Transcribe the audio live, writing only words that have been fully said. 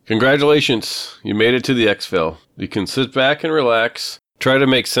Congratulations, you made it to the Exfil. You can sit back and relax, try to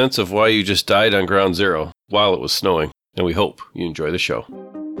make sense of why you just died on ground zero while it was snowing, and we hope you enjoy the show.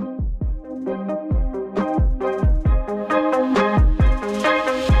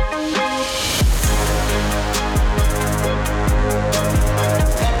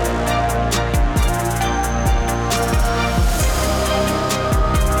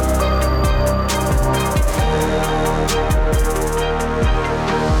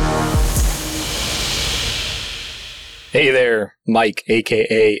 Hey there, Mike,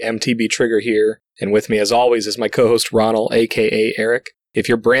 aka MTB Trigger here, and with me as always is my co-host Ronald, aka Eric. If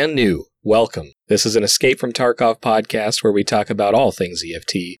you're brand new, welcome. This is an Escape from Tarkov podcast where we talk about all things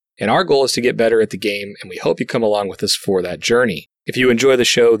EFT, and our goal is to get better at the game, and we hope you come along with us for that journey. If you enjoy the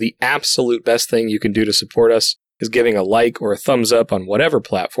show, the absolute best thing you can do to support us is giving a like or a thumbs up on whatever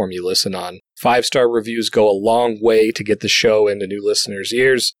platform you listen on. 5-star reviews go a long way to get the show into new listeners'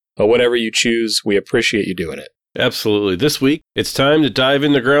 ears, but whatever you choose, we appreciate you doing it. Absolutely. This week, it's time to dive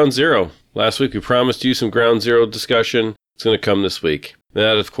into Ground Zero. Last week, we promised you some Ground Zero discussion. It's going to come this week.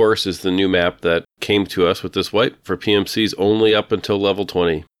 That, of course, is the new map that came to us with this wipe for PMCs only up until level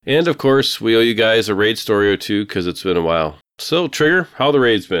 20. And, of course, we owe you guys a raid story or two because it's been a while. So, Trigger, how the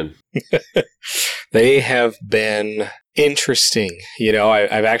raids been? They have been interesting.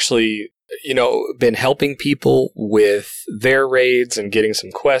 I've actually been helping people with their raids and getting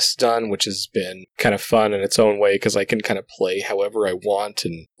some quests done, which has been kind of fun in its own way because I can kind of play however I want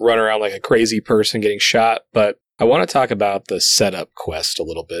and run around like a crazy person getting shot. But I want to talk about the setup quest a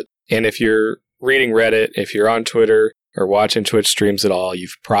little bit. And if you're reading Reddit, if you're on Twitter or watching Twitch streams at all,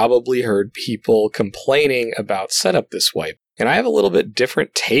 you've probably heard people complaining about setup this wipe. And I have a little bit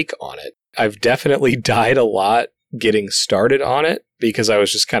different take on it. I've definitely died a lot getting started on it because I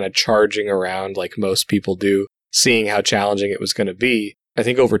was just kind of charging around like most people do, seeing how challenging it was going to be. I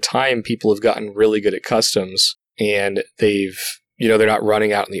think over time, people have gotten really good at customs and they're not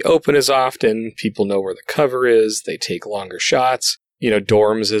running out in the open as often. People know where the cover is. They take longer shots.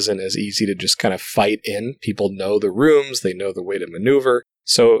 Dorms isn't as easy to just kind of fight in. People know the rooms. They know the way to maneuver.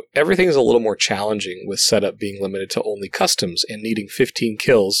 So everything's a little more challenging with setup being limited to only customs and needing 15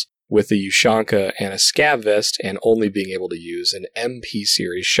 kills with a Ushanka and a scav vest and only being able to use an MP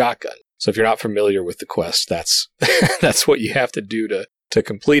series shotgun. So if you're not familiar with the quest, that's what you have to do to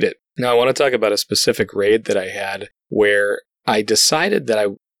complete it. Now I want to talk about a specific raid that I had where I decided that I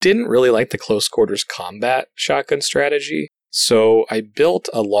didn't really like the close quarters combat shotgun strategy. So I built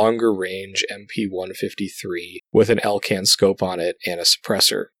a longer range MP153 with an LCAN scope on it and a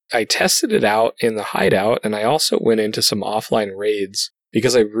suppressor. I tested it out in the hideout and I also went into some offline raids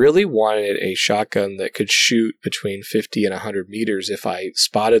because I really wanted a shotgun that could shoot between 50 and 100 meters if I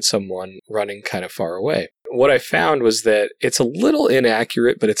spotted someone running kind of far away. What I found was that it's a little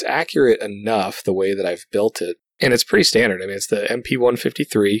inaccurate, but it's accurate enough the way that I've built it. And it's pretty standard. I mean, it's the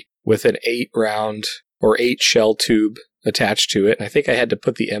MP153 with an 8-round or 8-shell tube attached to it. And I think I had to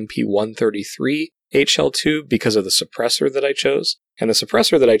put the MP133 8-shell tube because of the suppressor that I chose. And the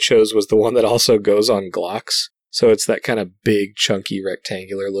suppressor that I chose was the one that also goes on Glocks. So it's that kind of big, chunky,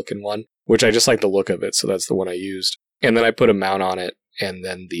 rectangular looking one, which I just like the look of it. So that's the one I used. And then I put a mount on it and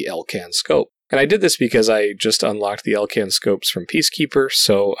then the LCAN scope. And I did this because I just unlocked the LCAN scopes from Peacekeeper,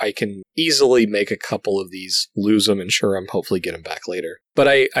 so I can easily make a couple of these, lose them, and sure, I'm hopefully get them back later. But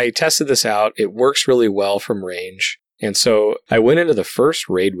I tested this out. It works really well from range. And so I went into the first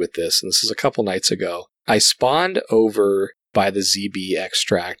raid with this, and this is a couple nights ago. I spawned over by the ZB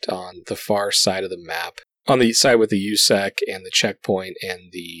extract on the far side of the map, on the side with the USEC and the checkpoint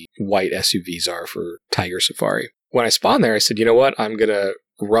and the white SUVs are for Tiger Safari. When I spawned there, I said, you know what? I'm going to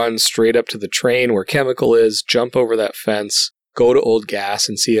run straight up to the train where Chemical is, jump over that fence, go to Old Gas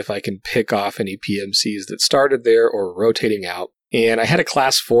and see if I can pick off any PMCs that started there or rotating out. And I had a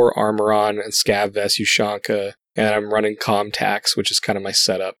class 4 armor on and scav vest Ushanka, and I'm running Comtax, which is kind of my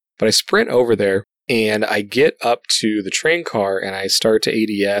setup. But I sprint over there and I get up to the train car and I start to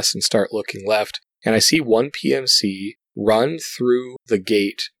ADS and start looking left. And I see one PMC run through the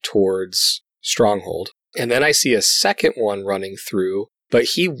gate towards Stronghold. And then I see a second one running through, but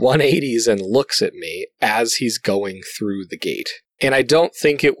he 180s and looks at me as he's going through the gate. And I don't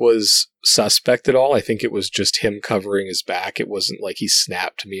think it was suspect at all. I think it was just him covering his back. It wasn't like he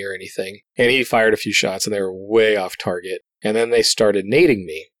snapped me or anything. And he fired a few shots and they were way off target. And then they started nading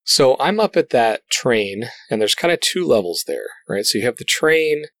me. So I'm up at that train and there's kind of 2 levels there, right? So you have the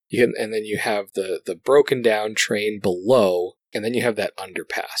train and then you have the broken down train below, and then you have that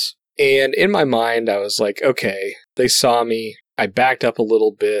underpass. And in my mind, I was like, okay, they saw me. I backed up a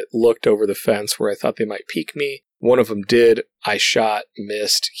little bit, looked over the fence where I thought they might peek me, One of them did. I shot,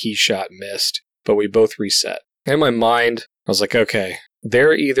 missed. He shot, missed. But we both reset. In my mind, I was like, okay,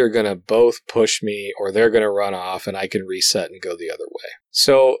 they're either going to both push me or they're going to run off and I can reset and go the other way.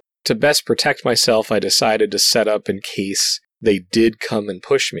 So to best protect myself, I decided to set up in case they did come and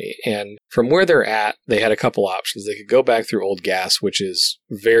push me. And from where they're at, they had a couple options. They could go back through old gas, which is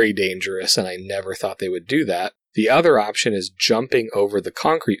very dangerous, and I never thought they would do that. The other option is jumping over the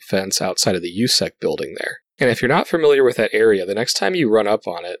concrete fence outside of the USEC building there. And if you're not familiar with that area, the next time you run up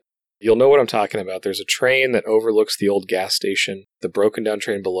on it, you'll know what I'm talking about. There's a train that overlooks the old gas station, the broken down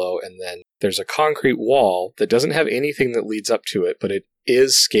train below, and then there's a concrete wall that doesn't have anything that leads up to it, but it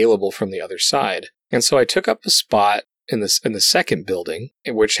is scalable from the other side. And so I took up a spot in the second building,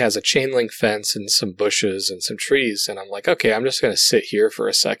 which has a chain link fence and some bushes and some trees, and I'm like, okay, I'm just going to sit here for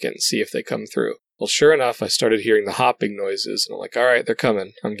a second and see if they come through. Well, sure enough, I started hearing the hopping noises, and I'm like, all right, they're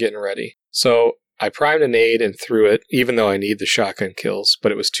coming. I'm getting ready. So I primed a nade and threw it, even though I need the shotgun kills,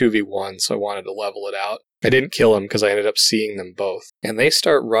 but it was 2v1, so I wanted to level it out. I didn't kill them because I ended up seeing them both. And they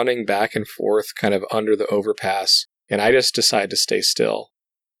start running back and forth kind of under the overpass, and I just decide to stay still.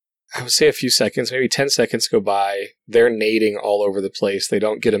 I would say a few seconds, maybe 10 seconds go by. They're nading all over the place. They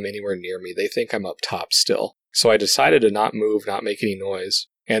don't get them anywhere near me. They think I'm up top still. So I decided to not move, not make any noise.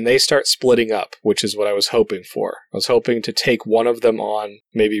 And they start splitting up, which is what I was hoping for. I was hoping to take one of them on,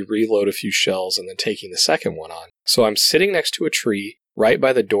 maybe reload a few shells, and then taking the second one on. So I'm sitting next to a tree right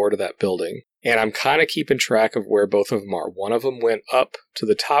by the door to that building, and I'm kind of keeping track of where both of them are. One of them went up to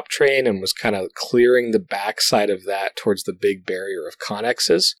the top train and was kind of clearing the backside of that towards the big barrier of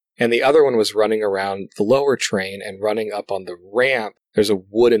connexes. And the other one was running around the lower train and running up on the ramp. There's a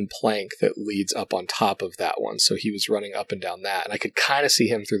wooden plank that leads up on top of that one. So he was running up and down that, and I could kind of see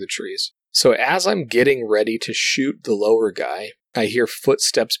him through the trees. So as I'm getting ready to shoot the lower guy, I hear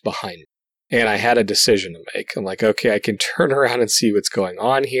footsteps behind me. And I had a decision to make. I'm like, okay, I can turn around and see what's going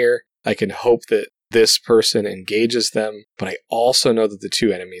on here. I can hope that this person engages them. But I also know that the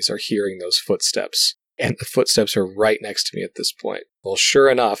two enemies are hearing those footsteps. And the footsteps are right next to me at this point. Well, sure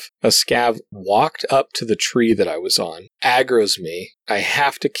enough, a scav walked up to the tree that I was on, aggroes me, I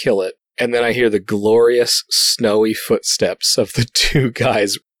have to kill it, and then I hear the glorious, snowy footsteps of the two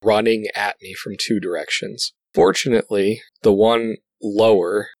guys running at me from two directions. Fortunately, the one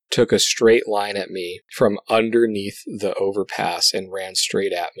lower took a straight line at me from underneath the overpass and ran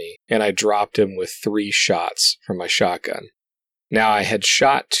straight at me, and I dropped him with 3 shots from my shotgun. Now, I had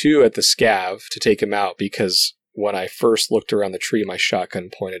shot 2 at the scav to take him out because when I first looked around the tree, my shotgun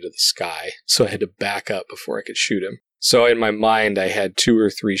pointed to the sky, so I had to back up before I could shoot him. So in my mind, I had 2 or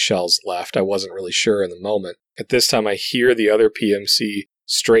 3 shells left. I wasn't really sure in the moment. At this time, I hear the other PMC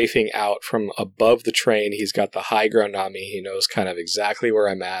strafing out from above the train. He's got the high ground on me. He knows kind of exactly where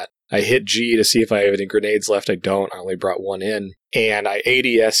I'm at. I hit G to see if I have any grenades left. I don't. I only brought 1 in. And I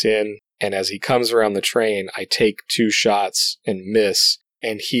ADS in. And as he comes around the train, I take 2 shots and miss,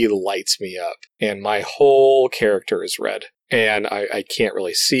 and he lights me up. And my whole character is red. And I can't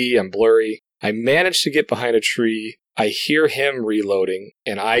really see. I'm blurry. I manage to get behind a tree. I hear him reloading,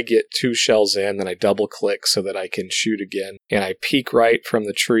 and I get 2 shells in, then I double-click so that I can shoot again. And I peek right from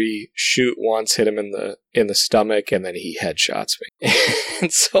the tree, shoot once, hit him in the stomach, and then he headshots me.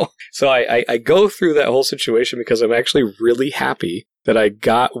 And so I go through that whole situation because I'm actually really happy that I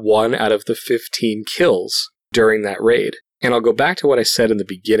got 1 out of the 15 kills during that raid. And I'll go back to what I said in the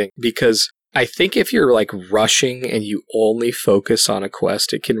beginning, because I think if you're like rushing and you only focus on a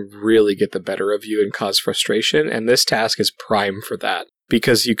quest, it can really get the better of you and cause frustration. And this task is prime for that,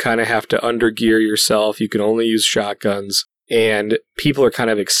 because you kind of have to undergear yourself. You can only use shotguns, and people are kind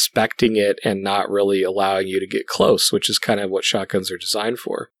of expecting it and not really allowing you to get close, which is kind of what shotguns are designed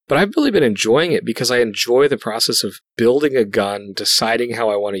for. But I've really been enjoying it because I enjoy the process of building a gun, deciding how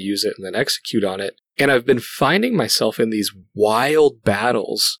I want to use it, and then execute on it. And I've been finding myself in these wild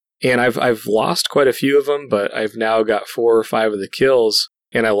battles. And I've lost quite a few of them, but I've now got 4 or 5 of the kills,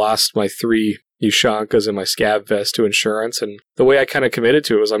 and I lost my 3 Ushankas and my scav vest to insurance, and the way I kind of committed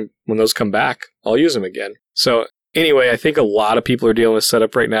to it was when those come back, I'll use them again. So anyway, I think a lot of people are dealing with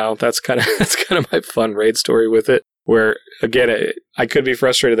setup right now. That's kind of my fun raid story with it, where, again, I could be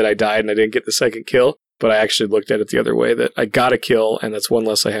frustrated that I died and I didn't get the second kill, but I actually looked at it the other way, that I got a kill, and that's 1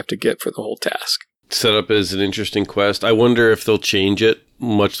 less I have to get for the whole task. Setup is an interesting quest. I wonder if they'll change it,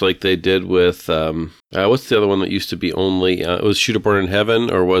 much like they did with, what's the other one that used to be only, it was Shoot a Born in Heaven,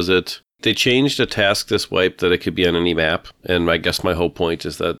 or was it, they changed a task this wipe that it could be on any map, and I guess my whole point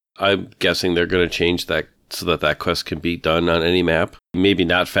is that I'm guessing they're going to change that so that quest can be done on any map. Maybe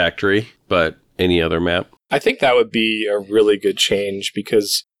not factory, but any other map. I think that would be a really good change,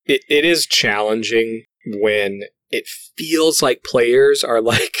 because it is challenging when it feels like players are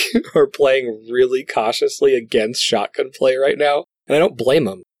are playing really cautiously against shotgun play right now. And I don't blame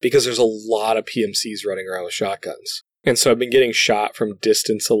them, because there's a lot of PMCs running around with shotguns. And so I've been getting shot from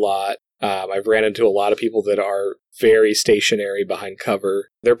distance a lot. I've ran into a lot of people that are very stationary behind cover.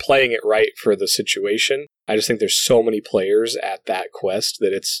 They're playing it right for the situation. I just think there's so many players at that quest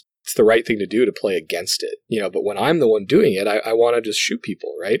that it's the right thing to do to play against it. But when I'm the one doing it, I want to just shoot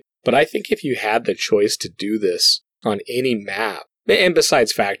people, right? But I think if you had the choice to do this on any map, and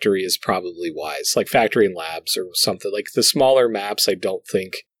besides factory is probably wise, like factory and labs or something, like the smaller maps I don't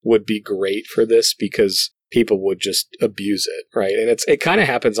think would be great for this, because people would just abuse it, right? And it kind of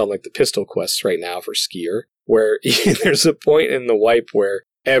happens on like the pistol quests right now for skier, where there's a point in the wipe where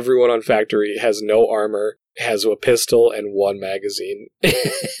everyone on factory has no armor, has a pistol and one magazine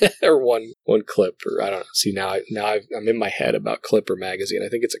or one clip, or I don't know. See, now I'm in my head about clip or magazine. I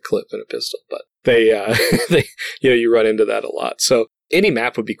think it's a clip and a pistol, but they you run into that a lot. So any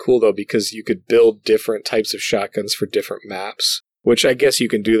map would be cool though, because you could build different types of shotguns for different maps, which I guess you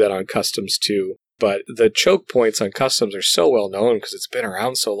can do that on customs too. But the choke points on customs are so well known because it's been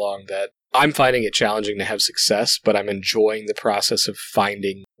around so long that I'm finding it challenging to have success, but I'm enjoying the process of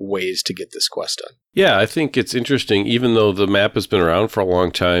finding ways to get this quest done. Yeah, I think it's interesting, even though the map has been around for a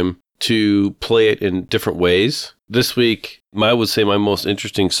long time, to play it in different ways. This week, I would say my most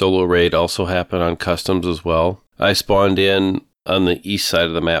interesting solo raid also happened on customs as well. I spawned in on the east side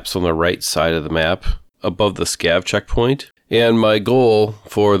of the map, so on the right side of the map, above the scav checkpoint. And my goal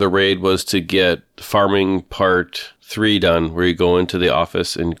for the raid was to get farming part 3 done, where you go into the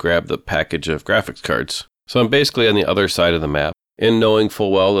office and grab the package of graphics cards. So I'm basically on the other side of the map, and knowing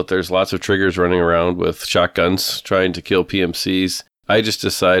full well that there's lots of triggers running around with shotguns trying to kill PMCs, I just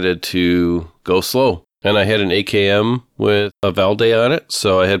decided to go slow. And I had an AKM with a Valde on it,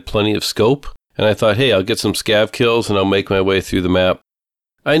 so I had plenty of scope. And I thought, hey, I'll get some scav kills and I'll make my way through the map.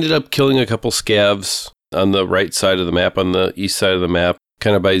 I ended up killing a couple scavs on the right side of the map, on the east side of the map,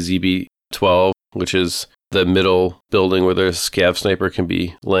 kind of by ZB12, which is the middle building where the scav sniper can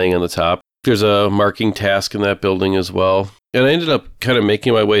be laying on the top. There's a marking task in that building as well. And I ended up kind of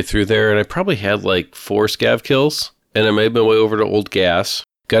making my way through there, and I probably had like 4 scav kills. And I made my way over to Old Gas,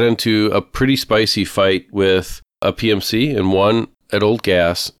 got into a pretty spicy fight with a PMC and one at Old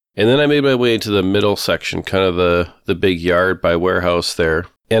Gas. And then I made my way into the middle section, kind of the big yard by warehouse there.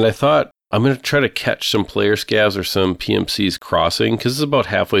 And I thought, I'm going to try to catch some player scavs or some PMCs crossing, because it's about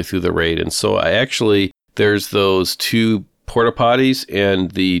halfway through the raid. And so there's those 2 porta potties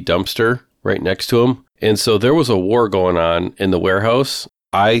and the dumpster right next to them. And so there was a war going on in the warehouse.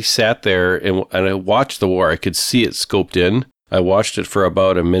 I sat there and I watched the war. I could see it scoped in. I watched it for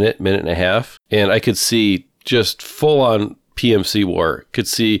about a minute and a half, and I could see just full on PMC war. Could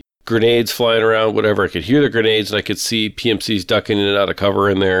see grenades flying around, whatever. I could hear the grenades, and I could see PMCs ducking in and out of cover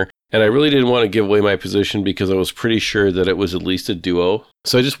in there. And I really didn't want to give away my position because I was pretty sure that it was at least a duo.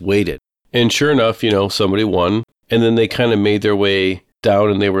 So I just waited. And sure enough, somebody won. And then they kind of made their way down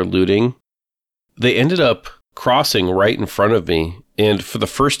and they were looting. They ended up crossing right in front of me. And for the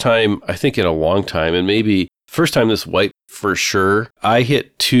first time, I think in a long time, and maybe first time this wipe for sure, I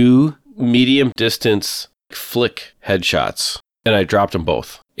hit 2 medium distance flick headshots. And I dropped them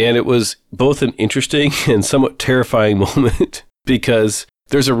both. And it was both an interesting and somewhat terrifying moment, because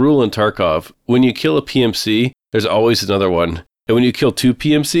there's a rule in Tarkov. When you kill a PMC, there's always another one. And when you kill 2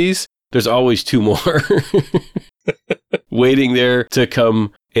 PMCs, there's always 2 more waiting there to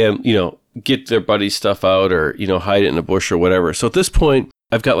come and, get their buddy's stuff out or, hide it in a bush or whatever. So at this point,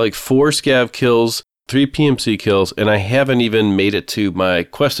 I've got like 4 scav kills, 3 PMC kills, and I haven't even made it to my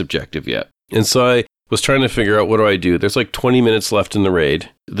quest objective yet. And so I was trying to figure out, what do I do? There's like 20 minutes left in the raid.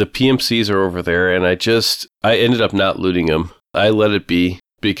 The PMCs are over there, and I ended up not looting them. I let it be,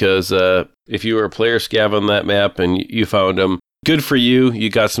 because if you were a player scav on that map and you found them, good for you. You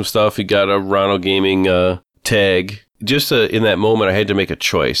got some stuff. You got a Rano Gaming tag. Just in that moment, I had to make a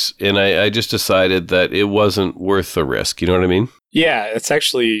choice. And I just decided that it wasn't worth the risk. You know what I mean? Yeah, it's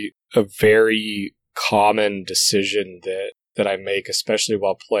actually a very common decision that I make, especially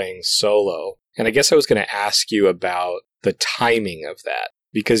while playing solo. And I guess I was going to ask you about the timing of that,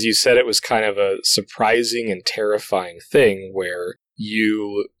 because you said it was kind of a surprising and terrifying thing where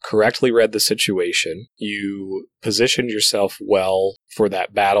you correctly read the situation, you positioned yourself well for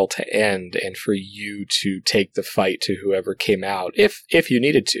that battle to end and for you to take the fight to whoever came out, if you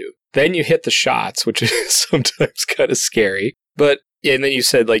needed to. Then you hit the shots, which is sometimes kind of scary. And then you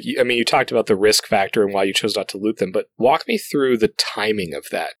said, you talked about the risk factor and why you chose not to loot them, but walk me through the timing of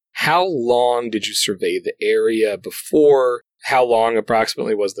that. How long did you survey the area before? How long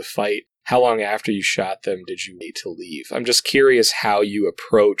approximately was the fight? how long after you shot them did you wait to leave? I'm just curious how you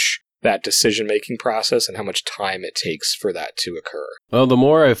approach that decision-making process and how much time it takes for that to occur. Well, the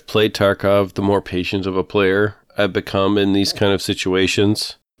more I've played Tarkov, the more patient of a player I've become in these kind of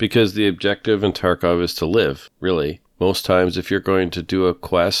situations, because the objective in Tarkov is to live, really. Most times, if you're going to do a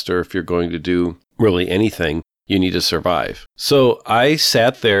quest or if you're going to do really anything, you need to survive. So I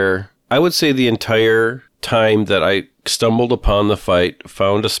sat there, I would say the entire time that I stumbled upon the fight,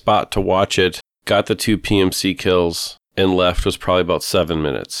 found a spot to watch it, got the 2 PMC kills, and left was probably about 7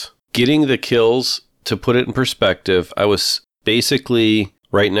 minutes. Getting the kills, to put it in perspective, I was basically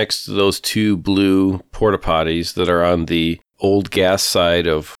right next to those 2 blue porta potties that are on the old gas side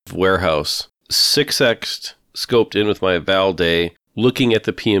of warehouse. 6x'd, scoped in with my Valday, looking at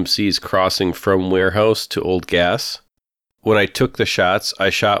the PMCs crossing from warehouse to old gas. When I took the shots, I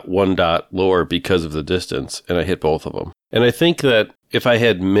shot 1 dot lower because of the distance, and I hit both of them. And I think that if I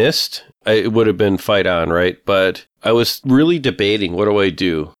had missed, it would have been fight on, right? But I was really debating, what do I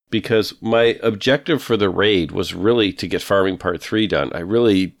do? Because my objective for the raid was really to get Farming Part 3 done. I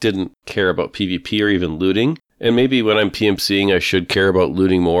really didn't care about PvP or even looting. And maybe when I'm PMCing, I should care about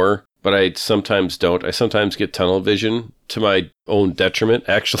looting more, but I sometimes don't. I sometimes get tunnel vision to my own detriment,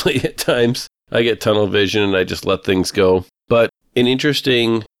 actually, at times. I get tunnel vision and I just let things go. But an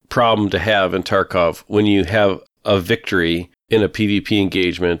interesting problem to have in Tarkov when you have a victory in a PvP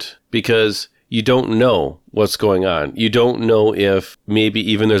engagement, because you don't know what's going on. You don't know if maybe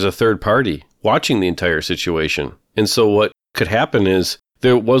even there's a third party watching the entire situation. And so what could happen is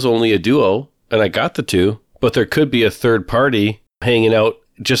there was only a duo and I got the 2, but there could be a third party hanging out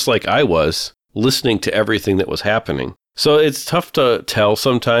just like I was, listening to everything that was happening. So it's tough to tell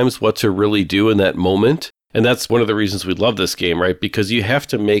sometimes what to really do in that moment. And that's one of the reasons we love this game, right? Because you have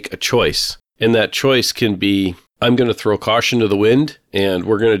to make a choice. And that choice can be, I'm going to throw caution to the wind and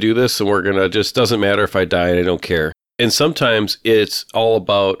we're going to do this and we're going to just, doesn't matter if I die and I don't care. And sometimes it's all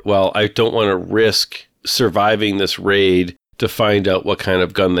about, well, I don't want to risk surviving this raid to find out what kind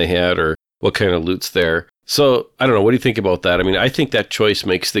of gun they had or what kind of loot's there. So I don't know. What do you think about that? I mean, I think that choice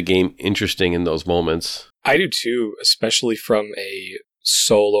makes the game interesting in those moments. I do too, especially from a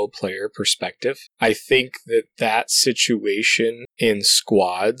solo player perspective. I think that situation in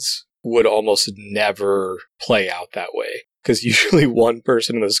squads would almost never play out that way. Because usually one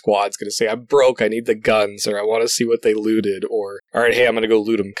person in the squad's going to say, I'm broke, I need the guns, or I want to see what they looted, or, all right, hey, I'm going to go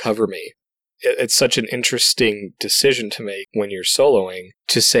loot them, cover me. It's such an interesting decision to make when you're soloing,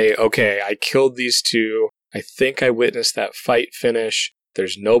 to say, okay, I killed these 2, I think I witnessed that fight finish,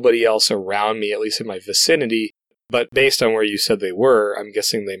 there's nobody else around me, at least in my vicinity, but based on where you said they were, I'm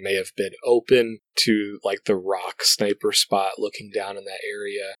guessing they may have been open to like the rock sniper spot looking down in that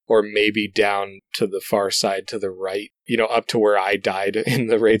area, or maybe down to the far side to the right, up to where I died in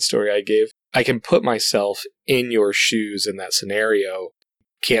the raid story I gave. I can put myself in your shoes in that scenario.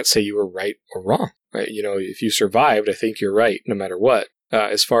 Can't say you were right or wrong, right? If you survived, I think you're right no matter what.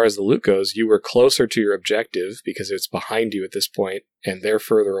 As far as the loot goes, you were closer to your objective because it's behind you at this point and they're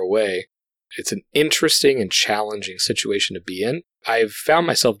further away. It's an interesting and challenging situation to be in. I've found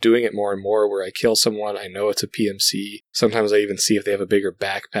myself doing it more and more where I kill someone, I know it's a PMC. Sometimes I even see if they have a bigger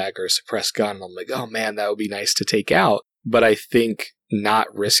backpack or a suppressed gun, and I'm like, oh man, that would be nice to take out. But I think not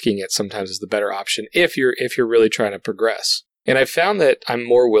risking it sometimes is the better option if you're really trying to progress. And I found that I'm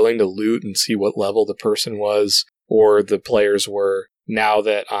more willing to loot and see what level the person was or the players were now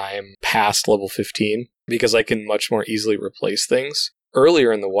that I'm past level 15, because I can much more easily replace things.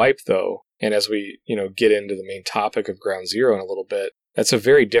 Earlier in the wipe, though, and as we, get into the main topic of Ground Zero in a little bit, that's a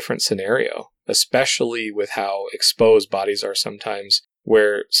very different scenario, especially with how exposed bodies are sometimes,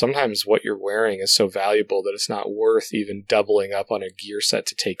 where sometimes what you're wearing is so valuable that it's not worth even doubling up on a gear set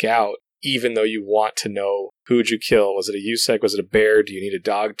to take out, even though you want to know who'd you kill. Was it a USEC? Was it a bear? Do you need a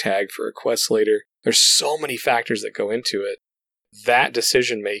dog tag for a quest later? There's so many factors that go into it. That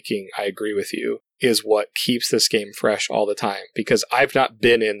decision making, I agree with you, is what keeps this game fresh all the time, because I've not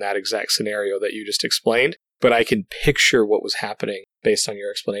been in that exact scenario that you just explained, but I can picture what was happening based on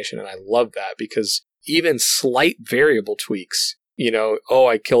your explanation, and I love that, because even slight variable tweaks,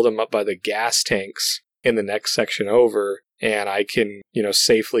 I killed him up by the gas tanks in the next section over, and I can,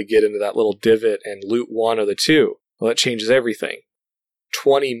 safely get into that little divot and loot one of the 2. Well, that changes everything.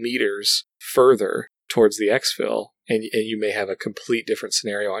 20 meters further towards the Exfil, and you may have a complete different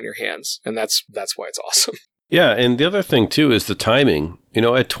scenario on your hands. And that's why it's awesome. Yeah, and the other thing, too, is the timing.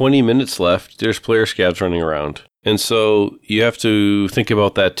 At 20 minutes left, there's player scavs running around. And so you have to think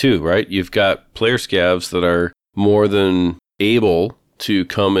about that, too, right? You've got player scavs that are more than able to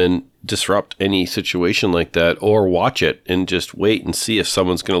come and disrupt any situation like that, or watch it and just wait and see if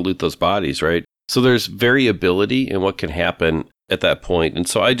someone's going to loot those bodies, right? So there's variability in what can happen at that point. And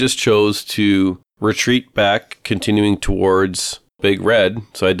so I just chose to retreat back, continuing towards Big Red.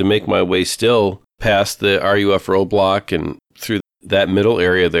 So I had to make my way still past the RUF roadblock and through that middle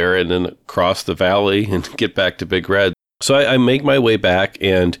area there, and then across the valley and get back to Big Red. So I make my way back,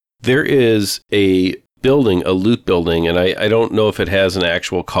 and there is a building, a loot building, and I don't know if it has an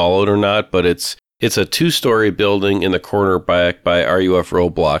actual call out or not, but it's a 2-story building in the corner back by RUF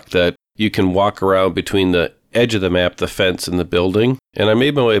roadblock that you can walk around between the edge of the map, the fence, and the building. And I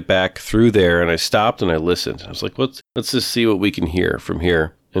made my way back through there, and I stopped and I listened. I was like, let's just see what we can hear from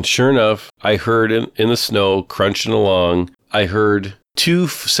here. And sure enough, I heard in the snow, crunching along, I heard 2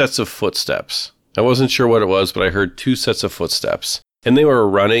 sets of footsteps. I wasn't sure what it was, but I heard 2 sets of footsteps. And they were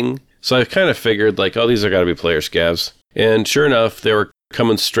running. So I kind of figured, like, oh, these are got to be player scavs. And sure enough, they were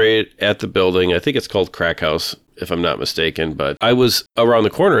coming straight at the building. I think it's called Crack House, if I'm not mistaken. But I was around the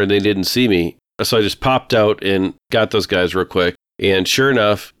corner and they didn't see me. So I just popped out and got those guys real quick. And sure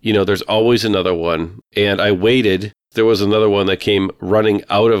enough, there's always another one. And I waited. There was another one that came running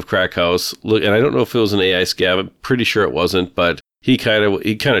out of Crack House. Look, and I don't know if it was an AI scav. I'm pretty sure it wasn't. But he kind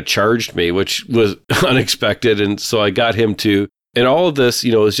of charged me, which was unexpected. And so I got him too. And all of this,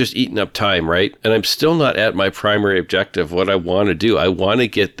 is just eating up time, right? And I'm still not at my primary objective, what I want to do. I want to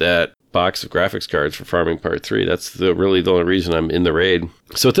get that box of graphics cards for Farming Part 3. That's really the only reason I'm in the raid.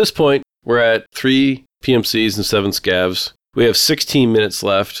 So at this point, we're at 3 PMCs and 7 scavs. We have 16 minutes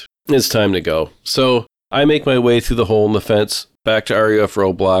left. It's time to go. So I make my way through the hole in the fence back to RUF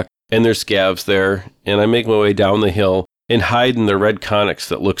roadblock, and there's scavs there. And I make my way down the hill and hide in the red Connex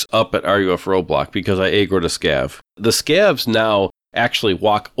that looks up at RUF roadblock because I aggroed a scav. The scavs now actually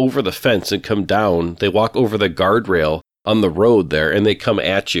walk over the fence and come down. They walk over the guardrail on the road there, and they come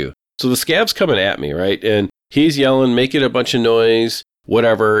at you. So the scav's coming at me, right? And he's yelling, making a bunch of noise,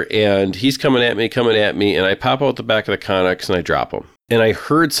 whatever, and he's coming at me, and I pop out the back of the Connex and I drop him. And I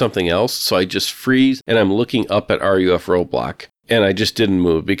heard something else, so I just freeze, and I'm looking up at RUF roadblock, and I just didn't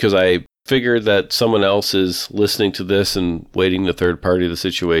move because I figured that someone else is listening to this and waiting the third party of the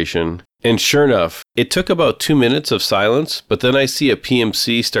situation. And sure enough, it took about 2 minutes of silence, but then I see a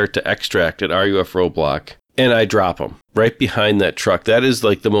PMC start to extract at RUF roadblock, and I drop him right behind that truck. That is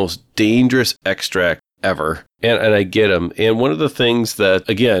like the most dangerous extract ever. And I get him. And one of the things that,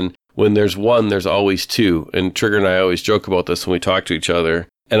 again, when there's one, there's always 2. And Trigger and I always joke about this when we talk to each other.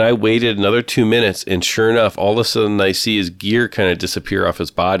 And I waited another 2 minutes, and sure enough, all of a sudden I see his gear kind of disappear off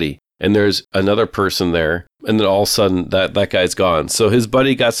his body. And there's another person there, and then all of a sudden that guy's gone. So his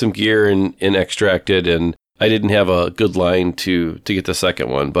buddy got some gear and extracted, and I didn't have a good line to get the second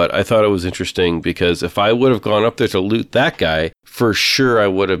one. But I thought it was interesting because if I would have gone up there to loot that guy, for sure I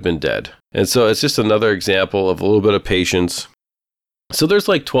would have been dead. And so it's just another example of a little bit of patience. So there's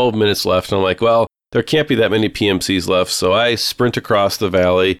like 12 minutes left, and I'm like, well, there can't be that many PMCs left. So I sprint across the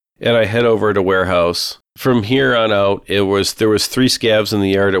valley, and I head over to warehouse. From here on out, there was 3 scavs in the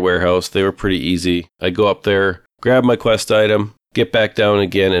yard at warehouse. They were pretty easy. I go up there, grab my quest item, get back down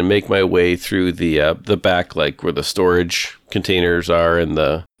again, and make my way through the back, like where the storage containers are, and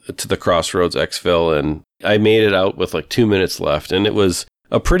to the Crossroads Exfil. And I made it out with like 2 minutes left, and it was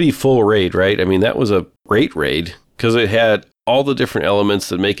a pretty full raid, right? I mean, that was a great raid because it had all the different elements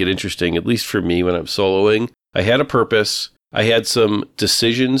that make it interesting, at least for me when I'm soloing. I had a purpose. I had some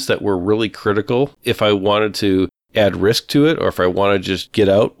decisions that were really critical if I wanted to add risk to it or if I want to just get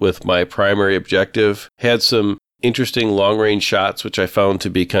out with my primary objective. Had some interesting long-range shots, which I found to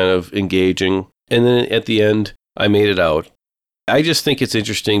be kind of engaging. And then at the end, I made it out. I just think it's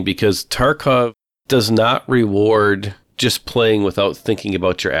interesting because Tarkov does not reward just playing without thinking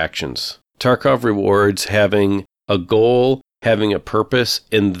about your actions. Tarkov rewards having a goal, having a purpose,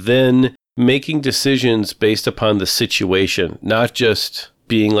 and then making decisions based upon the situation, not just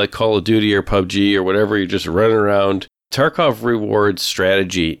being like Call of Duty or PUBG or whatever, you're just running around. Tarkov rewards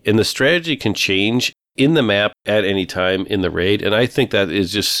strategy, and the strategy can change in the map at any time in the raid, and I think that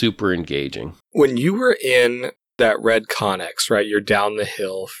is just super engaging. When you were in that red Connex, right, you're down the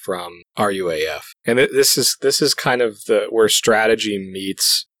hill from RUAF, and this is kind of where strategy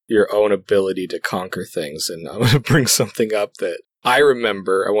meets your own ability to conquer things, and I'm going to bring something up that I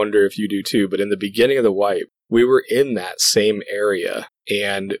remember, I wonder if you do too, but in the beginning of the wipe, we were in that same area,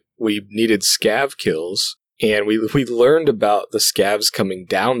 and we needed scav kills, and we learned about the scavs coming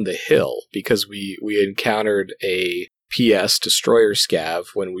down the hill because we encountered a PS destroyer scav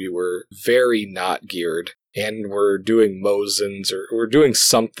when we were very not geared, and we're doing Mosins, or we're doing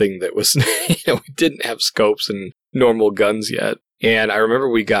something that was, we didn't have scopes, and normal guns yet. And I remember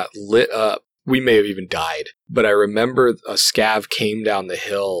we got lit up. We may have even died. But I remember a scav came down the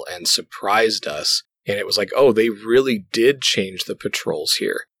hill and surprised us. And it was like, oh, they really did change the patrols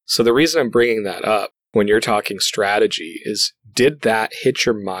here. So the reason I'm bringing that up when you're talking strategy is, did that hit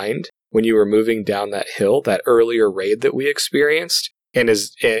your mind when you were moving down that hill, that earlier raid that we experienced? And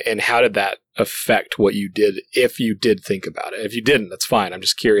how did that affect what you did, if you did think about it? If you didn't, that's fine. I'm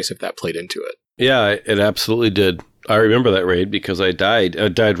just curious if that played into it. Yeah, it absolutely did. I remember that raid because I died. I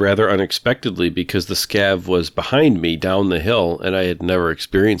died rather unexpectedly because the scav was behind me down the hill, and I had never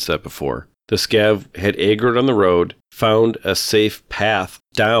experienced that before. The scav had aggroed on the road, found a safe path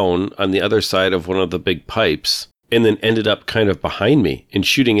down on the other side of one of the big pipes, and then ended up kind of behind me and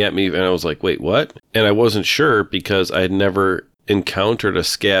shooting at me. And I was like, wait, what? And I wasn't sure because I had never encountered a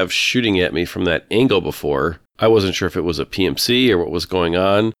scav shooting at me from that angle before. I wasn't sure if it was a PMC or what was going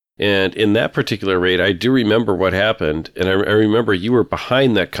on. And in that particular raid, I do remember what happened. And I remember you were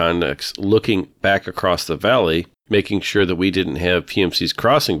behind that connex looking back across the valley, making sure that we didn't have PMCs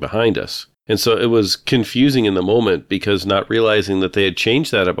crossing behind us. And so it was confusing in the moment because not realizing that they had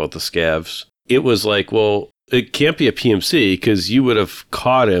changed that about the scavs, it was like, well, it can't be a PMC because you would have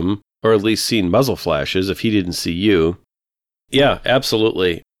caught him or at least seen muzzle flashes if he didn't see you. Yeah,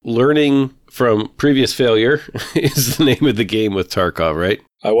 absolutely. Learning from previous failure is the name of the game with Tarkov, right?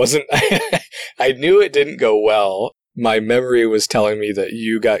 I knew it didn't go well. My memory was telling me that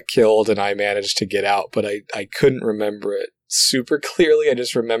you got killed and I managed to get out, but I couldn't remember it super clearly. I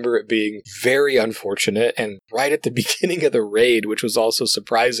just remember it being very unfortunate, and right at the beginning of the raid, which was also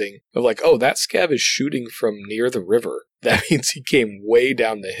surprising, of like, oh, that scav is shooting from near the river. That means he came way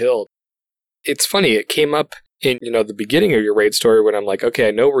down the hill. It's funny, it came up in, the beginning of your raid story when I'm like, okay,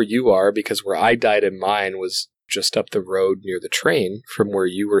 I know where you are because where I died in mine was just up the road near the train from where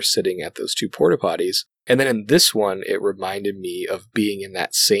you were sitting at those two porta potties. And then in this one, it reminded me of being in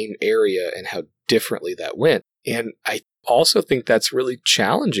that same area and how differently that went. And I also think that's really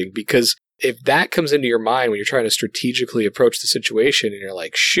challenging because if that comes into your mind when you're trying to strategically approach the situation and you're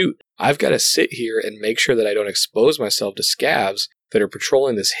like, shoot, I've got to sit here and make sure that I don't expose myself to scavs that are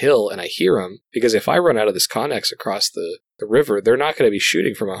patrolling this hill and I hear them, because if I run out of this connex across the river, they're not going to be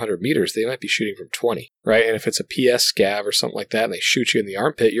shooting from 100 meters. They might be shooting from 20, right? And if it's a PS scav or something like that and they shoot you in the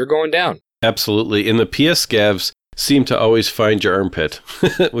armpit, you're going down. Absolutely. And the PS scavs seem to always find your armpit,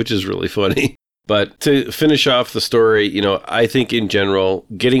 which is really funny. But to finish off the story, I think in general,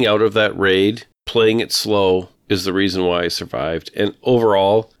 getting out of that raid, playing it slow is the reason why I survived. And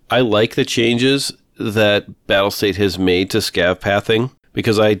overall, I like the changes that Battlestate has made to scav pathing,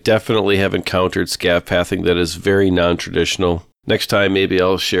 because I definitely have encountered scav pathing that is very non-traditional. Next time, maybe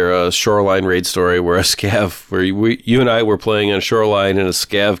I'll share a shoreline raid story where a scav, where you and I were playing on shoreline and a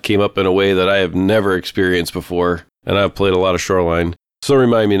scav came up in a way that I have never experienced before. And I've played a lot of shoreline. So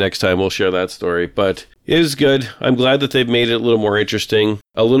remind me next time, we'll share that story. But it is good. I'm glad that they've made it a little more interesting.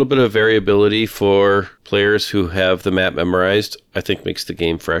 A little bit of variability for players who have the map memorized, I think makes the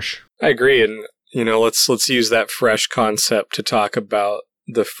game fresh. I agree. And, let's use that fresh concept to talk about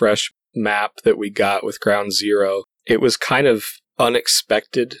the fresh map that we got with Ground Zero. It was kind of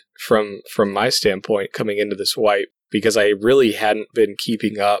unexpected from my standpoint coming into this wipe, because I really hadn't been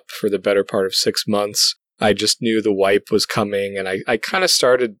keeping up for the better part of 6 months. I just knew the wipe was coming, and I kind of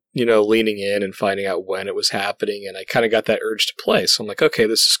started, leaning in and finding out when it was happening, and I kind of got that urge to play. So I'm like, okay,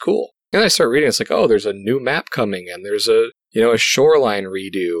 this is cool. And I start reading, it's like, oh, there's a new map coming, and there's a shoreline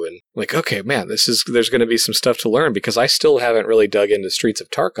redo, and like, okay, man, there's going to be some stuff to learn, because I still haven't really dug into Streets of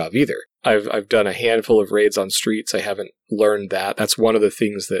Tarkov either. I've done a handful of raids on Streets. I haven't learned that. That's one of the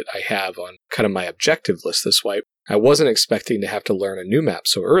things that I have on kind of my objective list this wipe. I wasn't expecting to have to learn a new map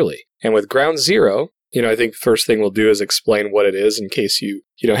so early. And with Ground Zero, I think first thing we'll do is explain what it is in case you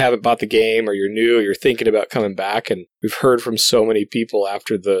haven't bought the game, or you're new, or you're thinking about coming back. And we've heard from so many people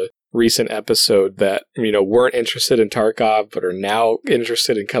after the recent episode that, weren't interested in Tarkov, but are now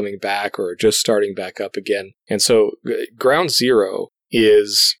interested in coming back or just starting back up again. And so Ground Zero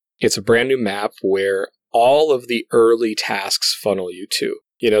it's a brand new map where all of the early tasks funnel you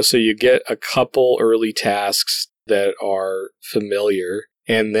to. So you get a couple early tasks that are familiar,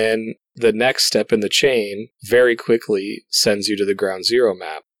 and then the next step in the chain very quickly sends you to the Ground Zero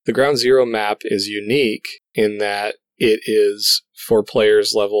map. The Ground Zero map is unique in that it is for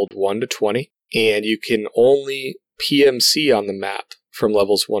players leveled 1 to 20, and you can only PMC on the map from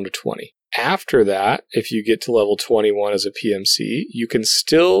levels 1 to 20. After that, if you get to level 21 as a PMC, you can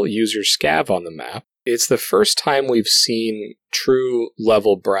still use your scav on the map. It's the first time we've seen true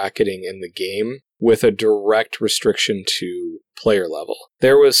level bracketing in the game with a direct restriction to player level.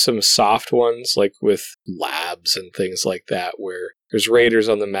 There was some soft ones, like with labs and things like that, where there's raiders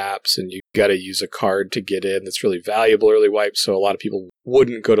on the maps and you got to use a card to get in that's really valuable early wipe, so a lot of people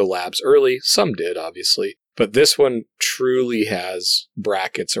wouldn't go to labs early. Some did, obviously. But this one truly has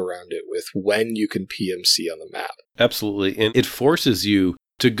brackets around it with when you can PMC on the map. Absolutely. And it forces you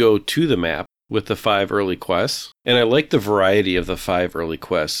to go to the map with the 5 early quests. And I like the variety of the 5 early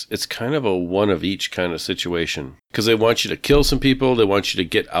quests. It's kind of a one of each kind of situation. Because they want you to kill some people. They want you to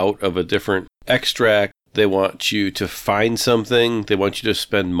get out of a different extract. They want you to find something. They want you to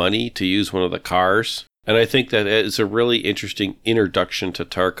spend money to use one of the cars. And I think that is a really interesting introduction to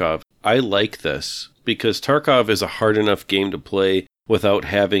Tarkov. I like this because Tarkov is a hard enough game to play without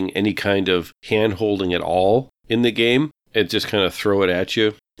having any kind of hand-holding at all in the game and just kind of throw it at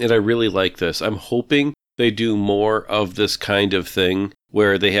you. And I really like this. I'm hoping they do more of this kind of thing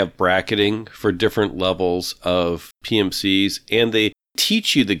where they have bracketing for different levels of PMCs and they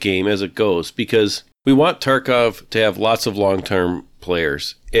teach you the game as it goes because we want Tarkov to have lots of long-term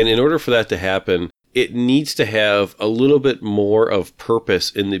players. And in order for that to happen, it needs to have a little bit more of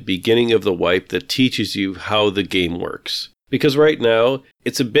purpose in the beginning of the wipe that teaches you how the game works. Because right now,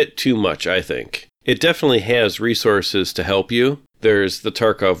 it's a bit too much, I think. It definitely has resources to help you. There's the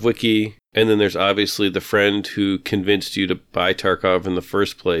Tarkov wiki, and then there's obviously the friend who convinced you to buy Tarkov in the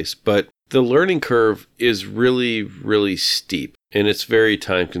first place. But the learning curve is really, really steep, and it's very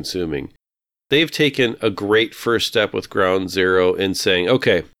time-consuming. They've taken a great first step with Ground Zero in saying,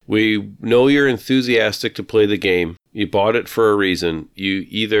 okay, we know you're enthusiastic to play the game. You bought it for a reason. You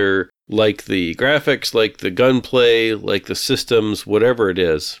either like the graphics, like the gunplay, like the systems, whatever it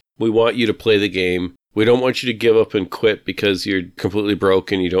is. We want you to play the game. We don't want you to give up and quit because you're completely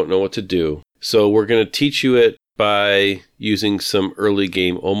broke and you don't know what to do. So we're going to teach you it by using some early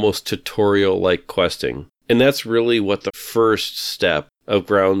game, almost tutorial-like questing. And that's really what the first step of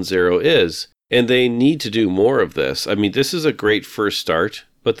Ground Zero is. And they need to do more of this. I mean, this is a great first start,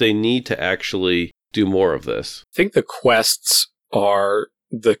 but they need to actually do more of this. I think the quests are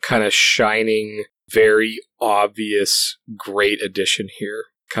the kind of shining, very obvious, great addition here,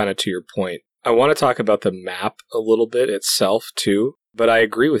 kind of to your point. I want to talk about the map a little bit itself, too, but I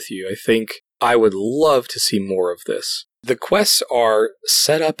agree with you. I think I would love to see more of this. The quests are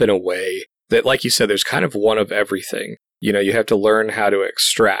set up in a way that, like you said, there's kind of one of everything. You know, you have to learn how to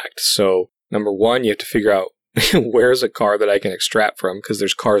extract. So, number one, you have to figure out where's a car that I can extract from, because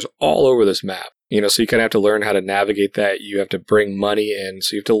there's cars all over this map. You know, so you kind of have to learn how to navigate that. You have to bring money in.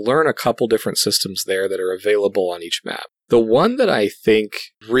 So you have to learn a couple different systems there that are available on each map. The one that I think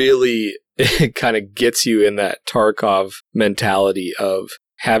really kind of gets you in that Tarkov mentality of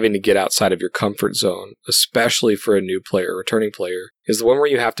having to get outside of your comfort zone, especially for a new player, returning player, is the one where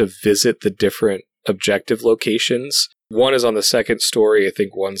you have to visit the different objective locations. One is on the second story. I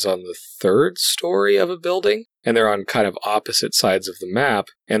think one's on the third story of a building. And they're on kind of opposite sides of the map.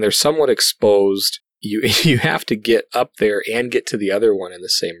 And they're somewhat exposed. You have to get up there and get to the other one in the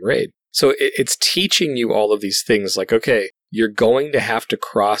same raid. So it's teaching you all of these things like, okay, you're going to have to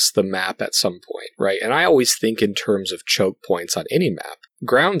cross the map at some point, right? And I always think in terms of choke points on any map.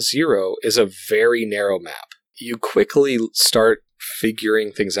 Ground Zero is a very narrow map. You quickly start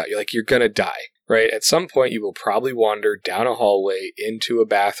figuring things out. You're like, you're going to die. Right? At some point, you will probably wander down a hallway into a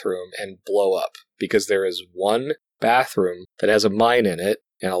bathroom and blow up because there is one bathroom that has a mine in it.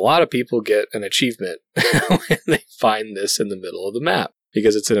 And a lot of people get an achievement when they find this in the middle of the map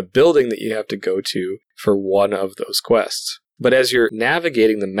because it's in a building that you have to go to for one of those quests. But as you're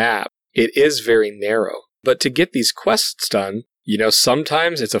navigating the map, it is very narrow. But to get these quests done, you know,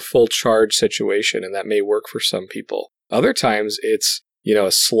 sometimes it's a full charge situation and that may work for some people. Other times it's, you know,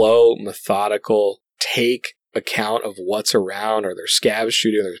 a slow, methodical take account of what's around, or there's scavs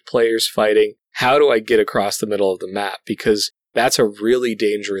shooting, there's players fighting. How do I get across the middle of the map? Because that's a really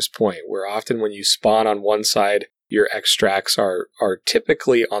dangerous point where often when you spawn on one side, your extracts are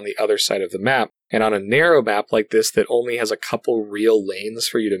typically on the other side of the map. And on a narrow map like this that only has a couple real lanes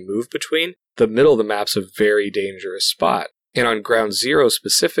for you to move between, the middle of the map's a very dangerous spot. And on Ground Zero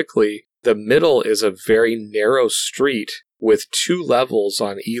specifically, the middle is a very narrow street with 2 levels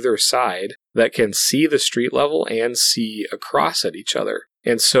on either side that can see the street level and see across at each other.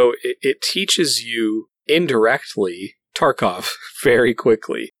 And so it teaches you indirectly Tarkov very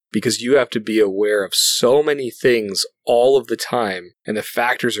quickly because you have to be aware of so many things all of the time, and the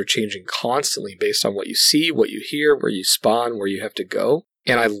factors are changing constantly based on what you see, what you hear, where you spawn, where you have to go.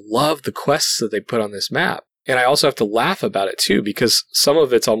 And I love the quests that they put on this map. And I also have to laugh about it too because some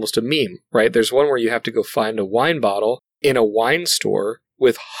of it's almost a meme, right? There's one where you have to go find a wine bottle in a wine store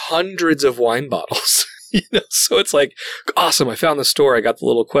with hundreds of wine bottles. So it's like, awesome, I found the store, I got the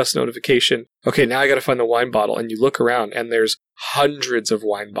little quest notification. Okay, now I got to find the wine bottle. And you look around and there's hundreds of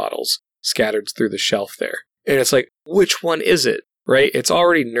wine bottles scattered through the shelf there. And it's like, which one is it? Right? It's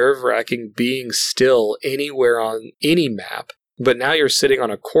already nerve-wracking being still anywhere on any map. But now you're sitting on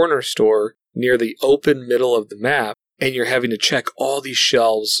a corner store near the open middle of the map, and you're having to check all these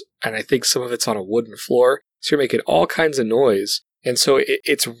shelves, and I think some of it's on a wooden floor. So you're making all kinds of noise. And so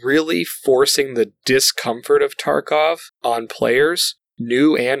it's really forcing the discomfort of Tarkov on players,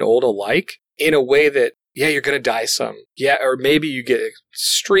 new and old alike, in a way that, yeah, you're going to die some. Yeah, or maybe you get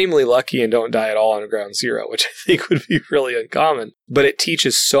extremely lucky and don't die at all on Ground Zero, which I think would be really uncommon. But it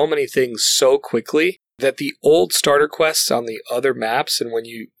teaches so many things so quickly that the old starter quests on the other maps, and when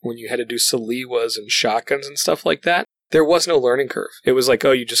you had to do Saliwas and shotguns and stuff like that, there was no learning curve. It was like,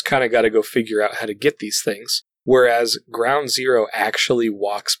 oh, you just kind of got to go figure out how to get these things. Whereas Ground Zero actually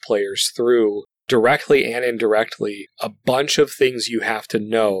walks players through, directly and indirectly, a bunch of things you have to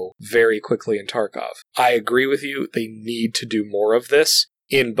know very quickly in Tarkov. I agree with you, they need to do more of this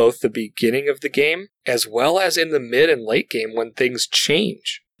in both the beginning of the game, as well as in the mid and late game when things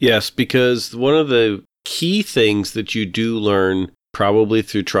change. Yes, because one of the key things that you do learn, probably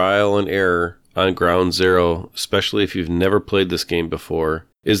through trial and error on Ground Zero, especially if you've never played this game before,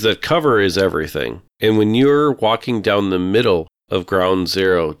 is that cover is everything. And when you're walking down the middle of Ground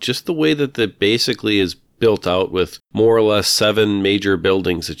Zero, just the way that it basically is built out with more or less 7 major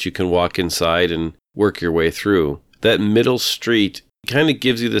buildings that you can walk inside and work your way through, that middle street kind of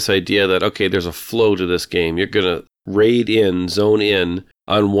gives you this idea that, okay, there's a flow to this game. You're going to raid in, zone in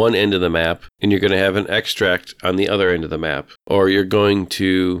on one end of the map, and you're going to have an extract on the other end of the map. Or you're going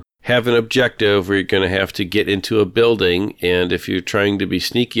to have an objective where you're going to have to get into a building, and if you're trying to be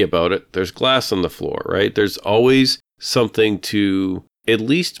sneaky about it, there's glass on the floor, right? There's always something to at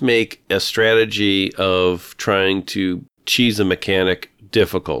least make a strategy of trying to cheese a mechanic